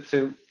 just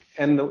to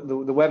end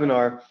the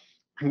webinar,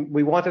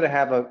 we wanted to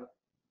have a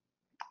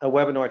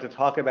webinar to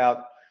talk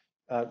about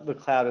the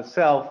cloud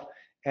itself.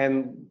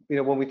 And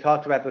when we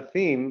talked about the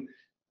theme,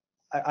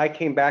 I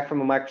came back from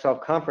a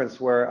Microsoft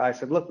conference where I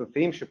said, look, the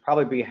theme should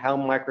probably be how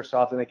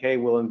Microsoft and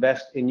AK will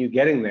invest in you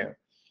getting there,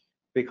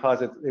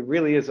 because it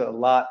really is a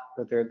lot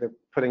that they're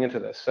putting into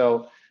this.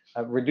 So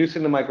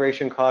reducing the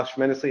migration cost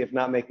tremendously, if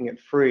not making it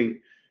free,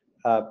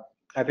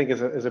 I think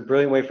is a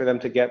brilliant way for them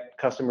to get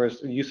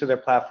customers used to their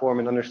platform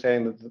and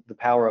understanding the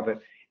power of it.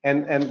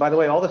 And by the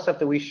way, all the stuff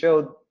that we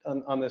showed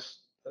on this,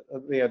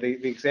 the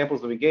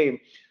examples that we gave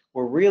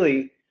were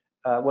really,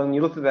 when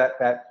you looked at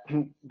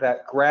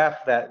that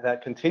graph,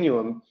 that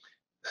continuum,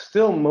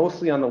 still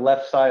mostly on the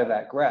left side of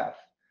that graph.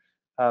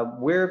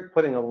 We're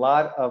putting a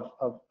lot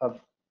of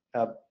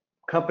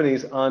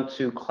companies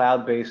onto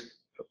cloud-based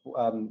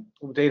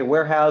data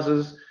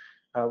warehouses.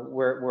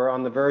 We're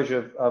on the verge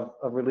of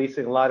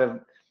releasing a lot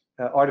of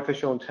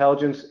artificial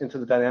intelligence into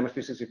the Dynamics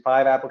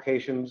 365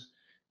 applications.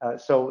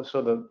 So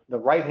the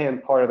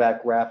right-hand part of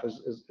that graph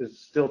is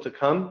still to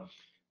come,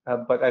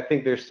 but I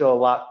think there's still a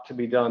lot to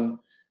be done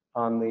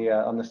on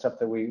the stuff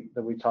that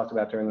we talked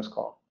about during this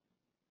call.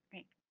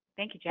 Great,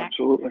 thank you, Jack.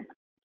 Absolutely.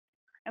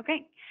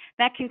 Okay,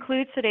 that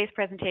concludes today's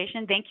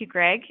presentation. Thank you,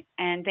 Greg,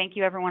 and thank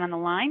you everyone on the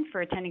line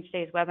for attending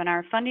today's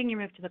webinar, Funding Your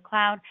Move to the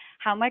Cloud,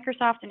 How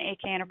Microsoft and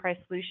AK Enterprise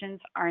Solutions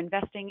Are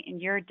Investing in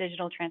Your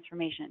Digital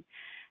Transformation.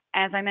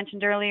 As I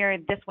mentioned earlier,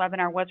 this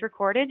webinar was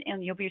recorded,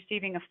 and you'll be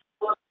receiving a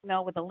full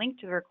email with a link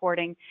to the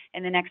recording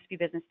in the next few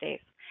business days.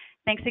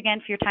 Thanks again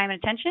for your time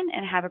and attention,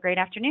 and have a great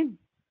afternoon.